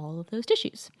look at all of those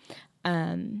tissues.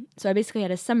 So I basically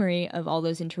had a summary of all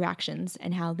those interactions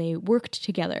and how they worked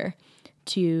together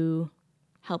to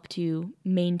help to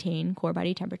maintain core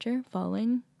body temperature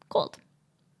following cold.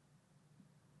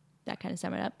 That kind of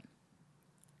sum it up.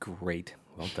 Great.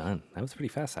 Well done. That was pretty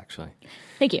fast, actually.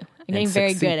 Thank you. I'm getting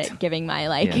very good at giving my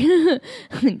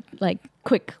like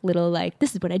quick little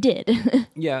this is what I did.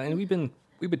 Yeah, and we've been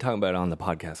talking about it on the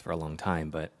podcast for a long time,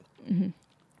 but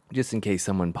just in case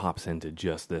someone pops into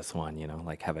just this one,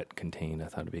 have it contained, I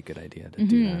thought it'd be a good idea to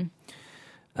do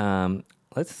that.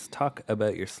 Let's talk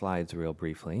about your slides real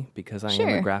briefly, because I am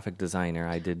a graphic designer.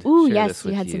 I did share this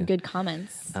with you. You had some good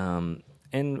comments.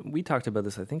 And we talked about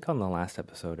this, I think, on the last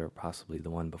episode or possibly the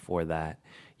one before that.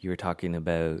 You were talking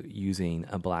about using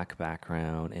a black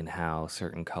background and how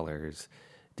certain colors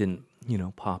didn't,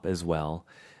 pop as well.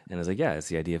 And I was like, yeah, it's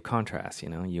the idea of contrast.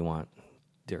 You want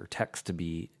their text to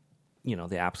be,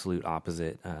 the absolute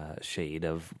opposite shade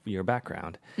of your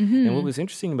background. And what was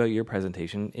interesting about your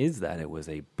presentation is that it was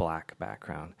a black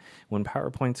background. When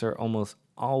PowerPoints are almost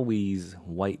always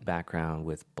white background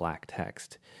with black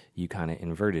text, you kind of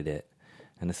inverted it.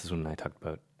 And this is when I talked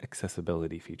about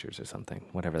accessibility features or something,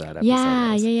 whatever that episode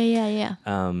was.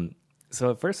 Yeah.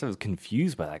 So at first I was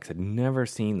confused by that because I'd never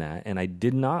seen that. And I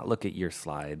did not look at your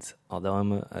slides. Although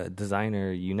I'm a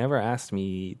designer, you never asked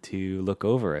me to look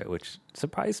over it, which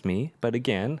surprised me. But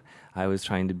again, I was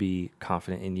trying to be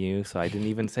confident in you. So I didn't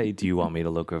even say, do you want me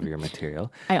to look over your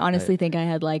material? I honestly think I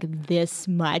had this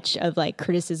much of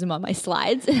criticism on my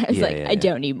slides. And I was I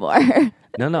don't need more.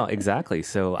 No, exactly.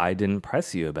 So I didn't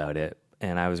press you about it.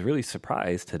 And I was really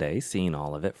surprised today seeing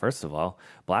all of it. First of all,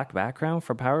 black background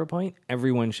for PowerPoint,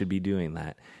 everyone should be doing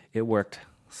that. It worked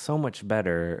so much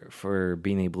better for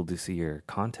being able to see your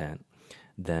content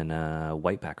than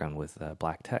white background with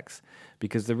black text.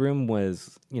 Because the room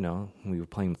was, we were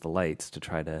playing with the lights to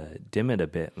try to dim it a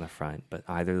bit in the front, but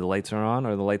either the lights are on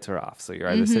or the lights are off. So you're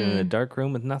either sitting in a dark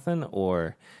room with nothing,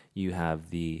 or you have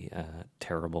the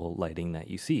terrible lighting that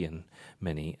you see in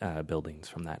many buildings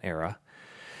from that era.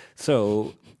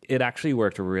 So it actually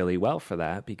worked really well for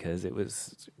that because it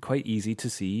was quite easy to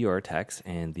see your text,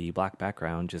 and the black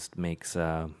background just makes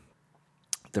the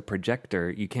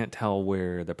projector, you can't tell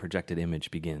where the projected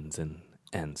image begins and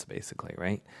ends, basically,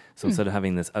 right? So instead of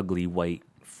having this ugly white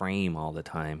frame all the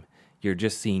time, you're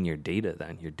just seeing your data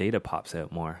then. Your data pops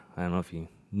out more. I don't know if you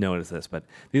notice this, but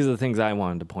these are the things I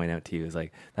wanted to point out to you is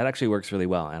that actually works really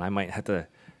well, and I might have to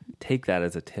take that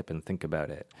as a tip and think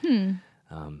about it.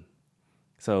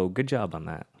 So good job on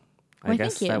that. I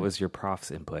guess that was your prof's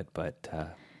input, but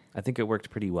I think it worked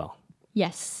pretty well.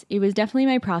 Yes, it was definitely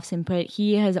my prof's input.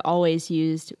 He has always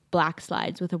used black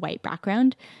slides with a white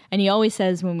background. And he always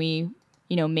says when we,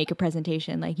 make a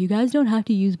presentation, you guys don't have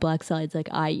to use black slides like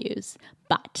I use,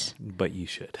 but you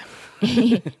should.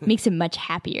 It makes him much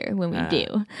happier when we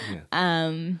do.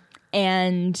 Yeah.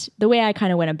 And the way I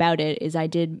kind of went about it is I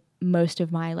did most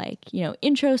of my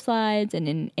intro slides, and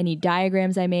in any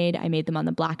diagrams I made them on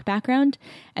the black background.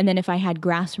 And then if I had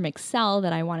graphs from Excel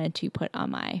that I wanted to put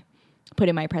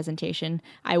in my presentation,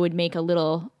 I would make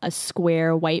a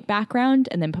square white background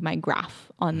and then put my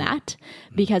graph on that.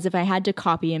 Because if I had to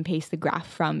copy and paste the graph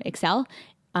from Excel,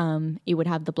 it would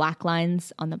have the black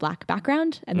lines on the black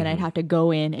background, and then I'd have to go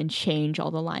in and change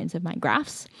all the lines of my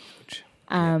graphs.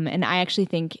 And I actually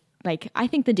think I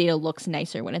think the data looks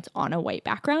nicer when it's on a white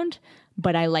background,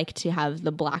 but I like to have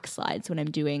the black slides when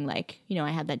I'm doing I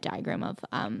had that diagram of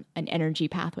an energy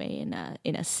pathway in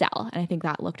a cell, and I think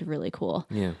that looked really cool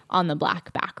on the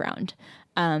black background.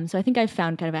 So I think I've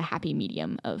found kind of a happy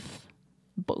medium of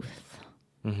both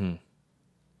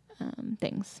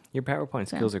things. Your PowerPoint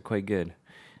skills are quite good.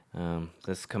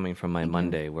 This coming from my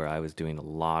Monday where I was doing a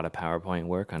lot of PowerPoint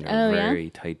work under very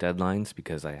tight deadlines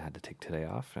because I had to take today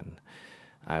off, and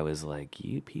I was like,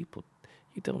 you people,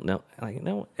 you don't know. Like,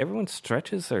 no, everyone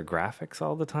stretches their graphics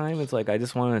all the time. It's like, I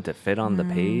just wanted to fit on the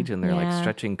page, and they're like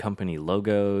stretching company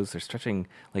logos. They're stretching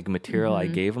like material I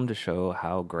gave them to show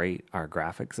how great our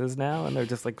graphics is now, and they're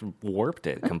just like warped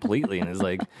it completely. And it's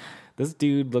like, this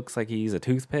dude looks like he's a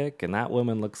toothpick, and that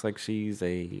woman looks like she's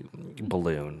a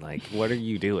balloon. Like, what are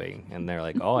you doing? And they're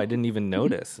like, oh, I didn't even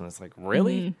notice. And it's like,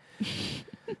 really?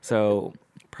 So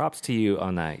props to you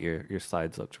on that. Your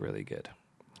slides looked really good.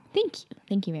 Thank you.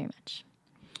 Thank you very much.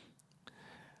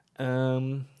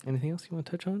 Anything else you want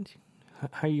to touch on?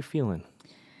 How are you feeling?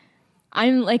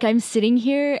 I'm sitting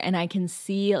here and I can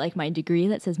see like my degree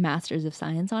that says Masters of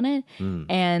Science on it.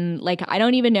 And like, I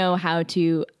don't even know how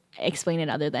to explain it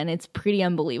other than it's pretty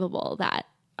unbelievable that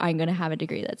I'm going to have a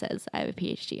degree that says I have a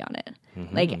PhD on it.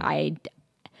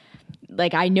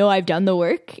 Like I know I've done the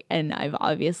work, and I've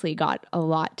obviously got a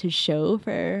lot to show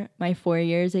for my 4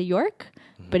 years at York,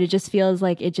 but it just feels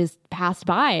like it just passed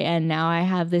by, and now I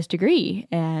have this degree,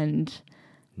 and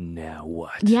now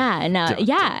what? Yeah, and now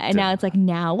now it's like,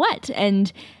 now what?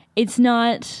 And it's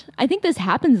not, I think this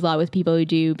happens a lot with people who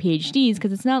do PhDs,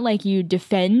 because it's not like you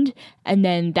defend and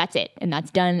then that's it and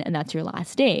that's done and that's your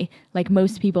last day. Like,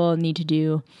 most people need to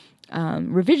do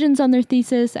revisions on their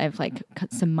thesis. I have like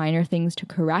some minor things to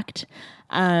correct.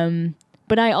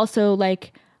 But I also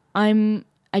I'm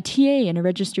a TA and a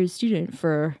registered student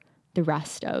for the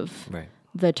rest of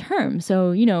the term.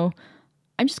 So,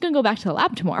 I'm just going to go back to the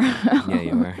lab tomorrow. Yeah,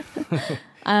 you are.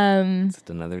 It's just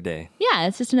another day. Yeah,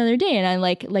 it's just another day. And I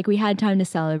like we had time to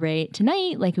celebrate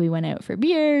tonight. Like, we went out for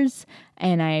beers,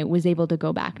 and I was able to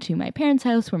go back to my parents'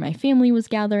 house where my family was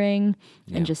gathering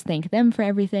and just thank them for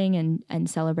everything and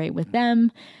celebrate with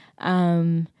them.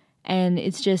 And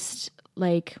it's just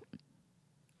like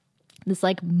this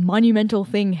like monumental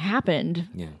thing happened,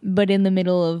 but in the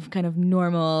middle of kind of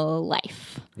normal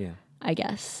life, I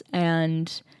guess.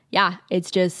 And yeah,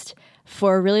 it's just,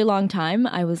 for a really long time,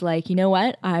 I was like, you know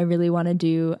what? I really want to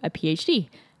do a PhD.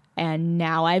 And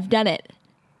now I've done it.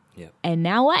 Yeah. And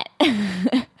now what?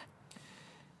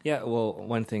 Yeah, well,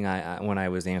 one thing when I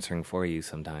was answering for you,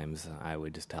 sometimes I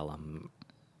would just tell them,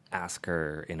 ask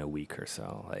her in a week or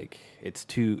so. Like, it's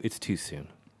too soon.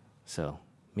 So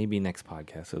maybe next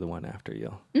podcast or the one after,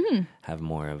 you'll have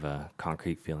more of a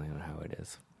concrete feeling on how it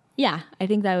is. Yeah, I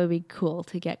think that would be cool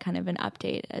to get kind of an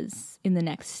update as in the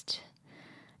next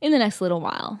little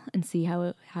while, and see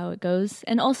how it goes.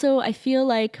 And also, I feel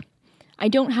like I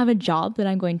don't have a job that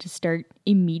I'm going to start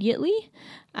immediately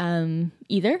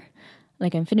either.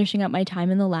 Like, I'm finishing up my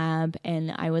time in the lab,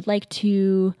 and I would like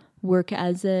to work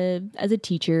as a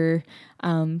teacher,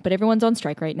 but everyone's on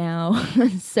strike right now.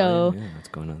 So yeah, that's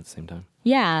going on at the same time.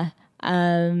 Yeah.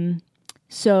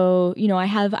 So, I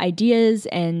have ideas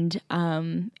and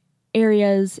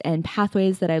areas and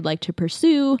pathways that I'd like to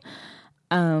pursue.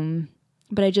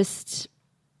 But I'm just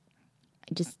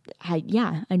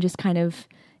kind of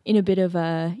in a bit of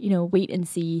a, wait and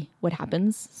see what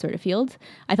happens sort of field.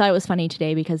 I thought it was funny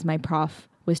today because my prof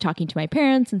was talking to my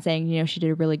parents and saying, she did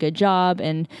a really good job,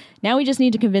 and now we just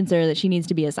need to convince her that she needs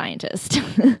to be a scientist.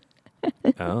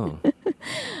 Oh.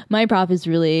 My prof has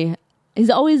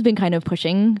always been kind of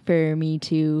pushing for me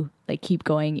to keep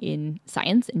going in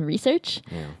science and research.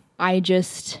 Yeah. I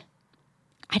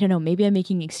don't know, maybe I'm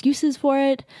making excuses for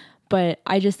it, but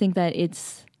I just think that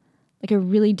it's like a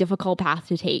really difficult path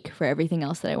to take for everything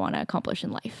else that I want to accomplish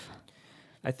in life.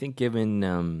 I think given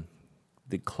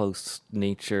the close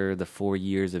nature, the 4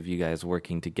 years of you guys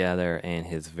working together, and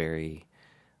his very,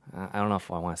 I don't know if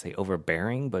I want to say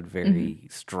overbearing, but very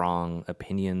strong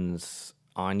opinions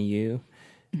on you,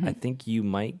 I think you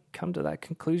might come to that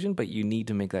conclusion, but you need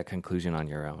to make that conclusion on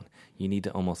your own. You need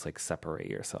to almost separate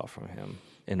yourself from him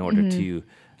in order to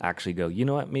actually go, you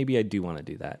know what, maybe I do want to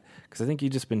do that. Because I think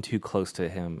you've just been too close to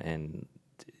him and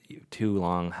too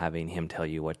long having him tell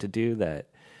you what to do, that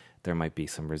there might be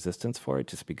some resistance for it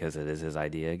just because it is his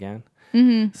idea again.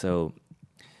 So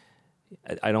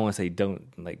I don't want to say don't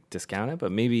discount it,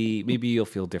 but maybe you'll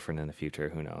feel different in the future.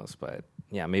 Who knows? But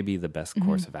yeah, maybe the best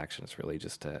course of action is really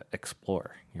just to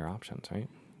explore your options, right?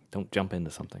 Don't jump into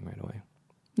something right away.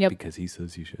 Yep. Because he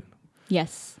says you should.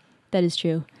 Yes, that is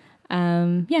true.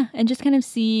 And just kind of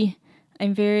see, I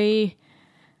don't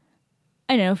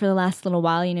know, for the last little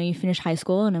while, you finish high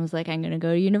school, and I was like, I'm going to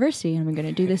go to university, and I'm going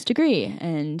to do this degree.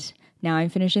 And now I'm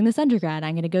finishing this undergrad.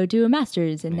 I'm going to go do a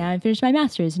master's, and now I'm finished my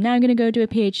master's, and now I'm going to go do a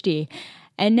PhD.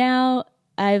 And now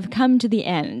I've come to the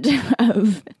end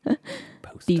of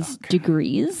these Postdoc.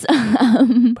 degrees.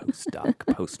 Postdoc.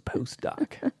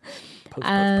 Postdoc.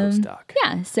 Postdoc.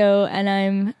 Yeah. So,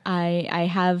 and I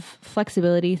have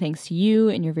flexibility thanks to you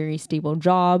and your very stable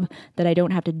job that I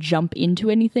don't have to jump into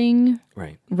anything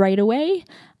right away,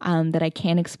 that I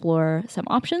can explore some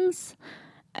options.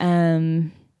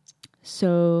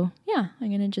 So yeah, I'm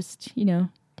going to just,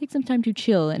 take some time to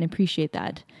chill and appreciate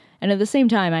that. And at the same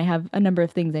time, I have a number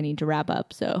of things I need to wrap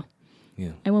up. So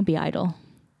Yeah. I won't be idle.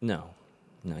 No,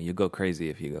 you go crazy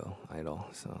if you go idle.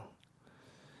 So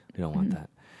we don't want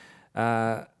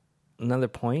that. Another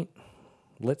point,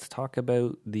 let's talk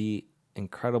about the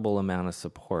incredible amount of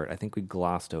support. I think we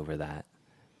glossed over that,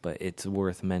 but it's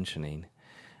worth mentioning.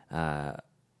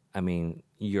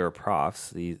 Your profs,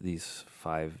 these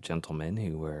 5 gentlemen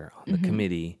who were on the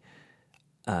committee,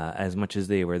 as much as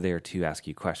they were there to ask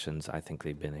you questions, I think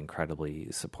they've been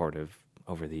incredibly supportive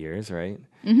over the years, right?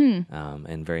 Mm-hmm.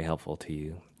 And very helpful to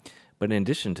you. But in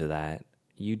addition to that,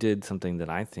 you did something that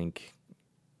I think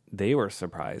they were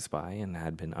surprised by and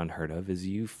had been unheard of, is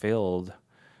you filled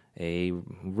a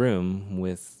room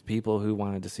with people who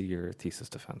wanted to see your thesis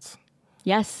defense.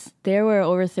 Yes, there were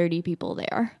over 30 people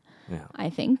there, I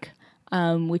think,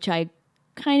 which I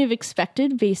kind of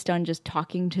expected based on just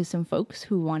talking to some folks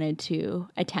who wanted to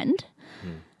attend.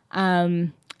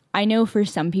 I know for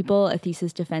some people, a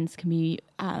thesis defense can be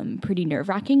pretty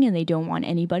nerve-wracking and they don't want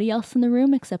anybody else in the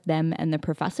room except them and the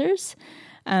professors.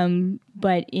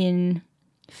 But in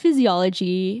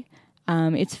physiology,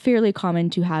 it's fairly common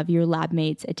to have your lab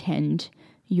mates attend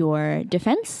your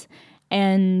defense.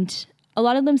 And a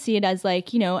lot of them see it as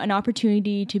an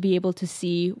opportunity to be able to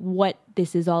see what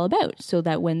this is all about so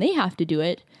that when they have to do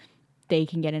it, they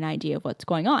can get an idea of what's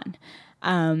going on.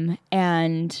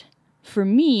 And for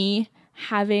me,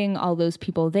 having all those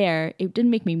people there, it didn't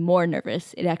make me more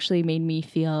nervous. It actually made me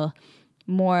feel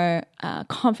more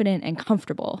confident and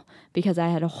comfortable because I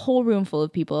had a whole room full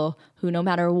of people who, no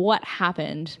matter what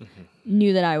happened,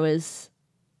 knew that I was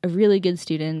a really good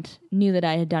student, knew that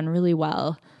I had done really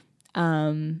well,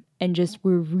 and just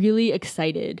were really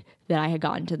excited that I had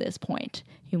gotten to this point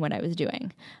in what I was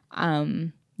doing.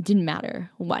 Didn't matter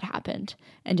what happened.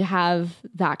 And to have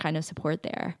that kind of support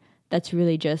there, that's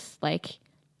really just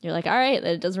you're all right,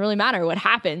 it doesn't really matter what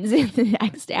happens in the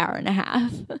next hour and a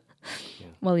half.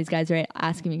 Well, these guys are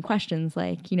asking me questions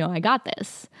I got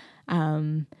this.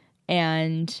 And,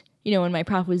 when my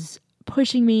prof was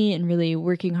pushing me and really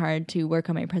working hard to work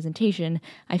on my presentation,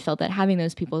 I felt that having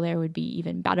those people there would be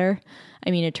even better.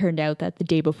 It turned out that the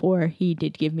day before, he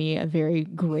did give me a very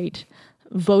great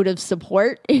vote of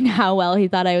support in how well he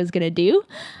thought I was going to do.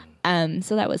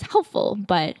 So that was helpful.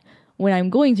 But when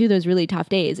I'm going through those really tough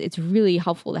days, it's really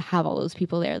helpful to have all those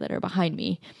people there that are behind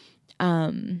me.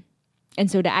 And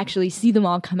so to actually see them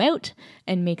all come out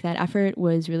and make that effort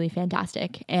was really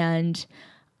fantastic. And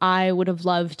I would have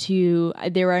loved to,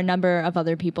 there were a number of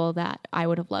other people that I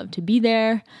would have loved to be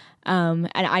there. And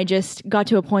I just got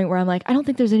to a point where I'm I don't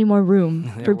think there's any more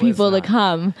room for people to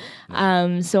come.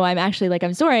 So I'm actually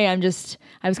I'm sorry. I was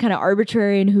kind of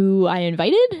arbitrary in who I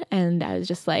invited. And I was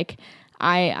just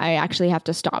I actually have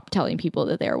to stop telling people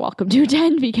that they're welcome to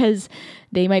attend because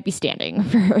they might be standing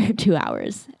for 2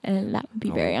 hours and that would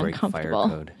be very uncomfortable.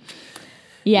 Fire code.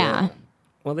 Yeah.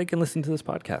 Well, they can listen to this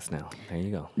podcast now. There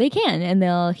you go. They can, and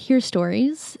they'll hear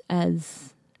stories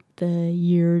as the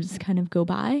years kind of go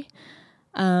by.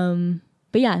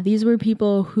 But yeah, these were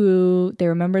people who, they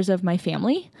were members of my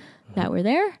family that were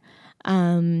there.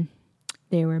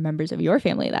 They were members of your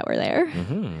family that were there.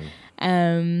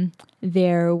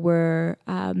 There were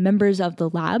members of the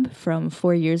lab from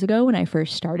 4 years ago when I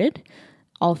first started.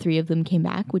 All 3 of them came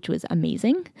back, which was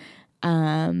amazing.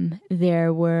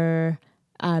 There were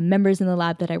members in the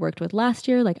lab that I worked with last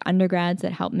year, undergrads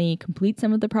that helped me complete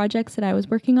some of the projects that I was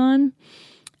working on.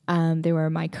 There were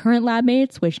my current lab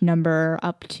mates, which number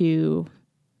up to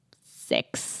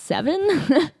 6,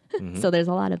 7. So there's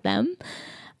a lot of them.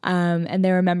 And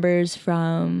there were members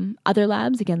from other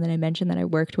labs, again, that I mentioned that I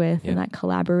worked with and that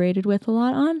collaborated with a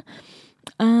lot on.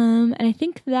 And I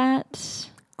think that...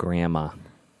 Grandma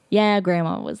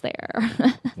was there.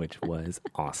 Which was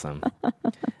awesome.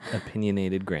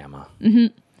 Opinionated grandma.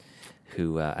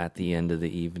 Who, at the end of the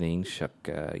evening, shook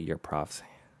your prof's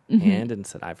hand and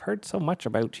said, "I've heard so much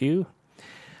about you.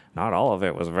 Not all of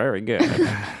it was very good."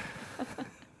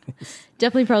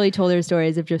 Definitely probably told her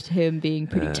stories of just him being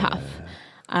pretty tough.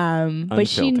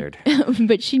 Unfiltered.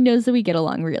 But she knows that we get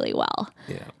along really well,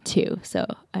 too. So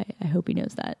I hope he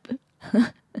knows that.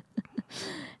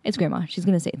 It's Grandma. She's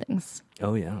going to say things.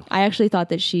 Oh, yeah. I actually thought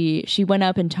that she went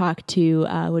up and talked to,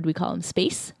 what do we call him,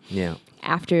 Space? Yeah.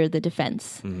 after the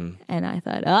defense. Mm-hmm. And I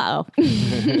thought, uh-oh.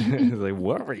 It's like,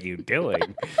 what were you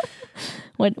doing?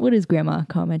 What is grandma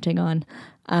commenting on?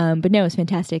 But no, it was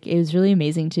fantastic. It was really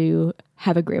amazing to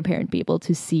have a grandparent be able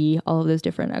to see all of those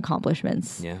different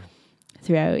accomplishments Yeah.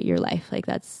 throughout your life. Like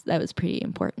that was pretty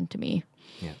important to me.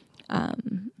 Yeah.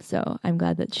 So I'm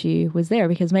glad that she was there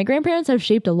because my grandparents have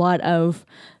shaped a lot of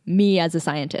me as a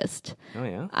scientist. Oh,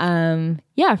 yeah?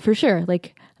 Yeah, for sure.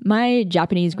 Like my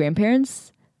Japanese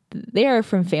grandparents, they are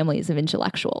from families of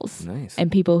intellectuals. Nice.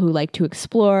 And people who like to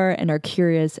explore and are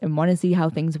curious and want to see how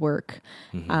things work.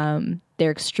 Mm-hmm.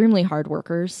 They're extremely hard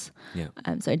workers. Yeah.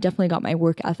 So I definitely got my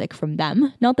work ethic from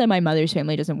them. Not that my mother's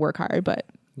family doesn't work hard, but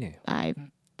Yeah.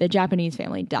 the Japanese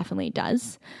family definitely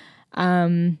does.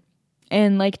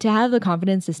 And like to have the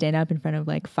confidence to stand up in front of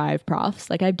like 5 profs,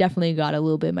 like I've definitely got a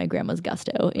little bit of my grandma's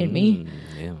gusto in me,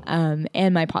 Yeah.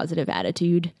 and my positive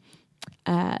attitude.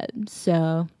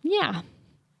 So yeah.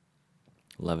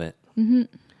 Love it. Mm-hmm.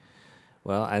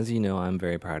 Well, as you know, I'm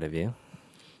very proud of you.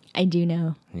 I do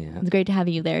know. Yeah. It's great to have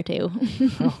you there too.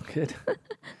 Oh, good.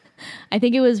 I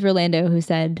think it was Rolando who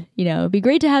said, it'd be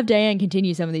great to have Diane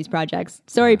continue some of these projects.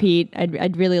 Sorry, Pete.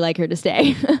 I'd really like her to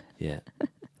stay. Yeah.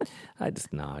 I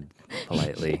just nod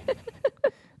politely.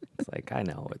 It's like, I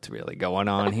know what's really going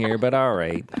on here, but all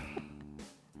right.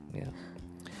 Yeah.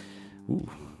 Ooh.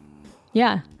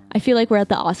 Yeah. I feel like we're at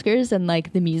the Oscars and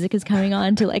like the music is coming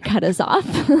on to like cut us off.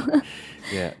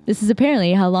 Yeah. This is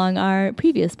apparently how long our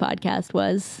previous podcast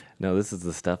was. No, this is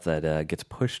the stuff that gets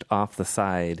pushed off the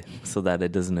side so that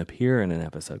it doesn't appear in an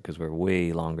episode because we're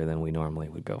way longer than we normally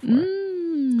would go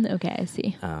for. Okay, I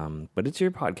see. But it's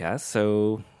your podcast,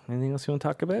 so anything else you want to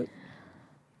talk about?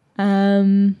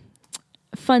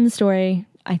 Fun story,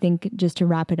 I think, just to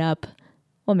wrap it up.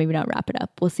 Well, maybe not wrap it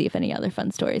up. We'll see if any other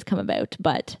fun stories come about.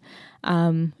 But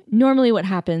normally what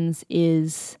happens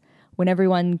is when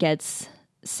everyone gets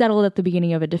settled at the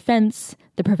beginning of a defense,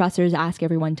 the professors ask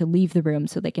everyone to leave the room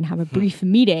so they can have a brief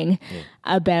meeting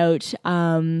about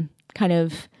kind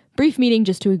of brief meeting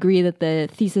just to agree that the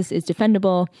thesis is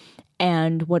defendable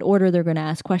and what order they're going to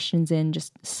ask questions in,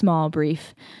 just small,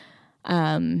 brief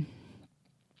kind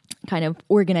of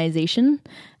organization.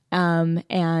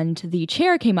 And the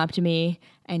chair came up to me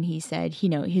and he said, he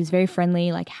was very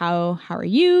friendly, like, how are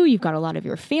you? You've got a lot of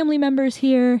your family members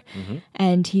here. Mm-hmm.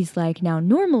 And he's like, now,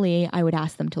 normally I would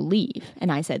ask them to leave.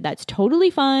 And I said, that's totally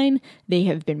fine. They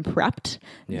have been prepped.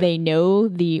 Yeah. They know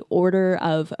the order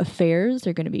of affairs.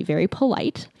 They're going to be very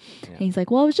polite. Yeah. And he's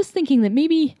like, well, I was just thinking that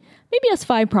maybe us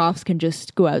 5 profs can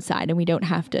just go outside and we don't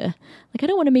have to, like, I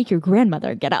don't want to make your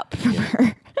grandmother get up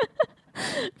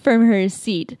from her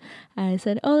seat. I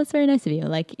said, oh, that's very nice of you.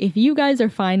 Like, if you guys are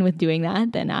fine with doing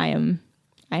that, then I am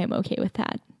okay with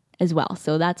that as well.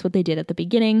 So that's what they did at the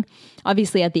beginning.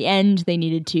 Obviously, at the end, they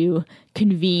needed to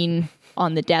convene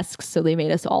on the desks, so they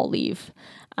made us all leave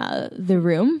the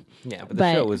room. Yeah, but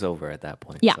the show was over at that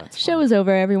point. Yeah, so that's show was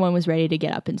over. Everyone was ready to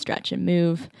get up and stretch and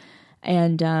move.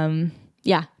 And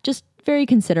just very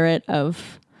considerate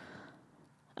of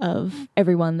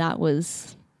everyone that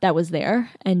was there,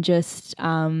 and just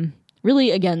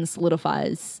really again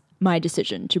solidifies my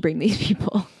decision to bring these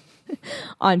people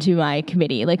onto my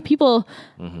committee. Like, people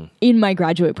in my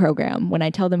graduate program, when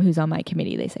I tell them who's on my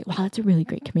committee, they say, wow, that's a really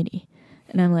great committee.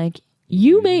 And I'm like,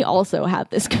 you may also have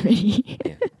this committee.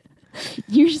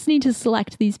 You just need to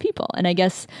select these people. And I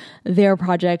guess their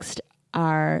projects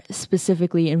are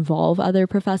specifically involve other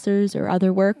professors or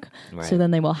other work. Right. So then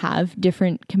they will have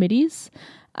different committees.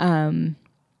 But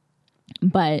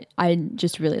I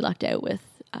just really lucked out with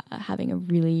having a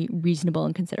really reasonable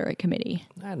and considerate committee.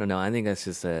 I don't know. I think that's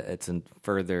just it's a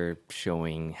further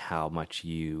showing how much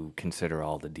you consider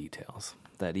all the details.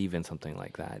 That even something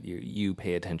like that, you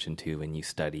pay attention to and you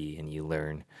study and you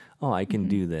learn, oh, I can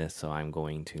do this, so I'm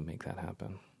going to make that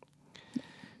happen.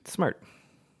 It's smart.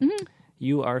 Mm-hmm.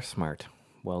 You are smart.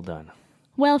 Well done.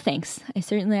 Well, thanks. I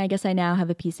guess I now have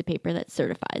a piece of paper that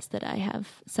certifies that I have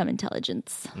some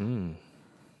intelligence.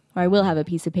 Or I will have a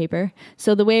piece of paper.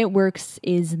 So the way it works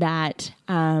is that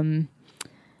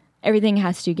everything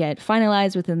has to get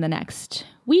finalized within the next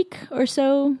week or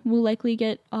so. Will likely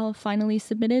get all finally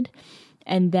submitted.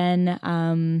 And then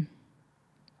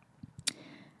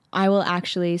I will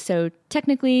actually, so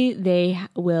technically they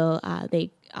will,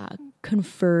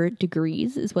 confer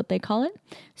degrees is what they call it.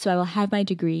 So I will have my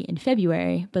degree in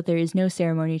February, but there is no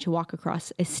ceremony to walk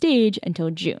across a stage until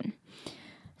June.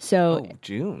 So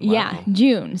June. Wow. Yeah,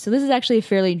 June. So this is actually a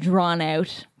fairly drawn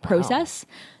out process.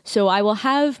 Wow. So I will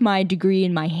have my degree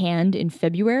in my hand in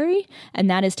February, and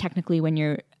that is technically when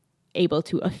you're able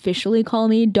to officially call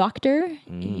me doctor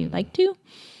if you'd like to.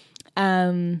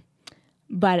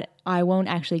 but I won't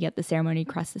actually get the ceremony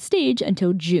across the stage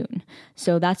until June.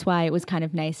 So that's why it was kind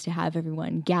of nice to have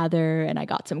everyone gather, and I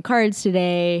got some cards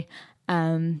today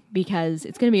because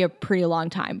it's going to be a pretty long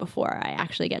time before I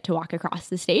actually get to walk across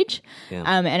the stage. Yeah.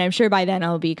 And I'm sure by then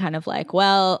I'll be kind of like,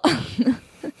 well,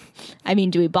 I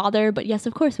mean, do we bother? But yes,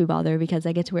 of course we bother because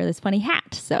I get to wear this funny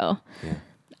hat. So Yeah.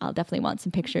 I'll definitely want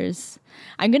some pictures.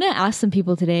 I'm going to ask some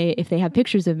people today if they have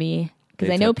pictures of me, because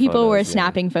They I know took people were photos, yeah.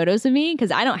 snapping photos of me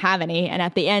because I don't have any. And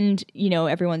at the end, you know,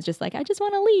 everyone's just like, I just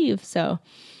want to leave. So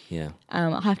Yeah.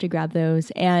 I'll have to grab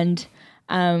those. And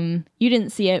you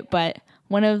didn't see it, but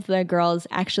one of the girls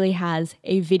actually has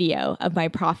a video of my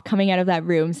prof coming out of that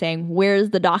room saying,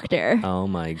 "Where's the doctor?" Oh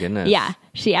my goodness. Yeah,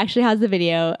 she actually has the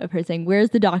video of her saying,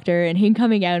 "Where's the doctor?" and him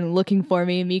coming out and looking for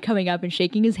me, and me coming up and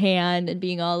shaking his hand and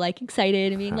being all like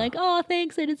excited and being like, "Oh,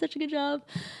 thanks, I did such a good job."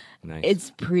 Nice.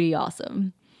 It's pretty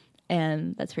awesome.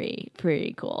 And that's pretty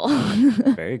cool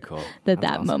Very cool. that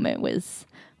That's awesome. moment was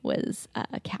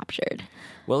captured.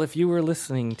 Well, if you were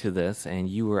listening to this and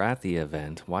you were at the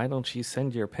event, why don't you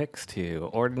send your pics to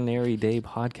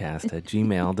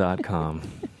ordinarydaypodcast@gmail.com.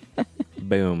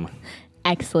 Boom.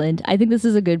 Excellent. I think this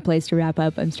is a good place to wrap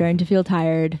up. I'm starting to feel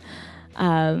tired.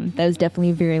 That was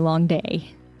definitely a very long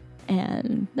day.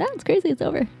 And that's crazy. It's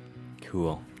over.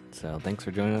 Cool. So thanks for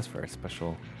joining us for a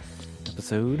special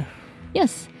episode.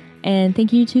 Yes. And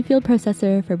thank you to Field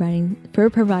Processor for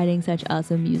providing such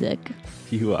awesome music.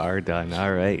 You are done.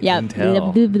 All right. Yep. Intel.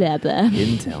 Blah, blah, blah, blah.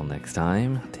 Intel next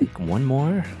time. Take one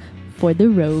more. For the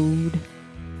road.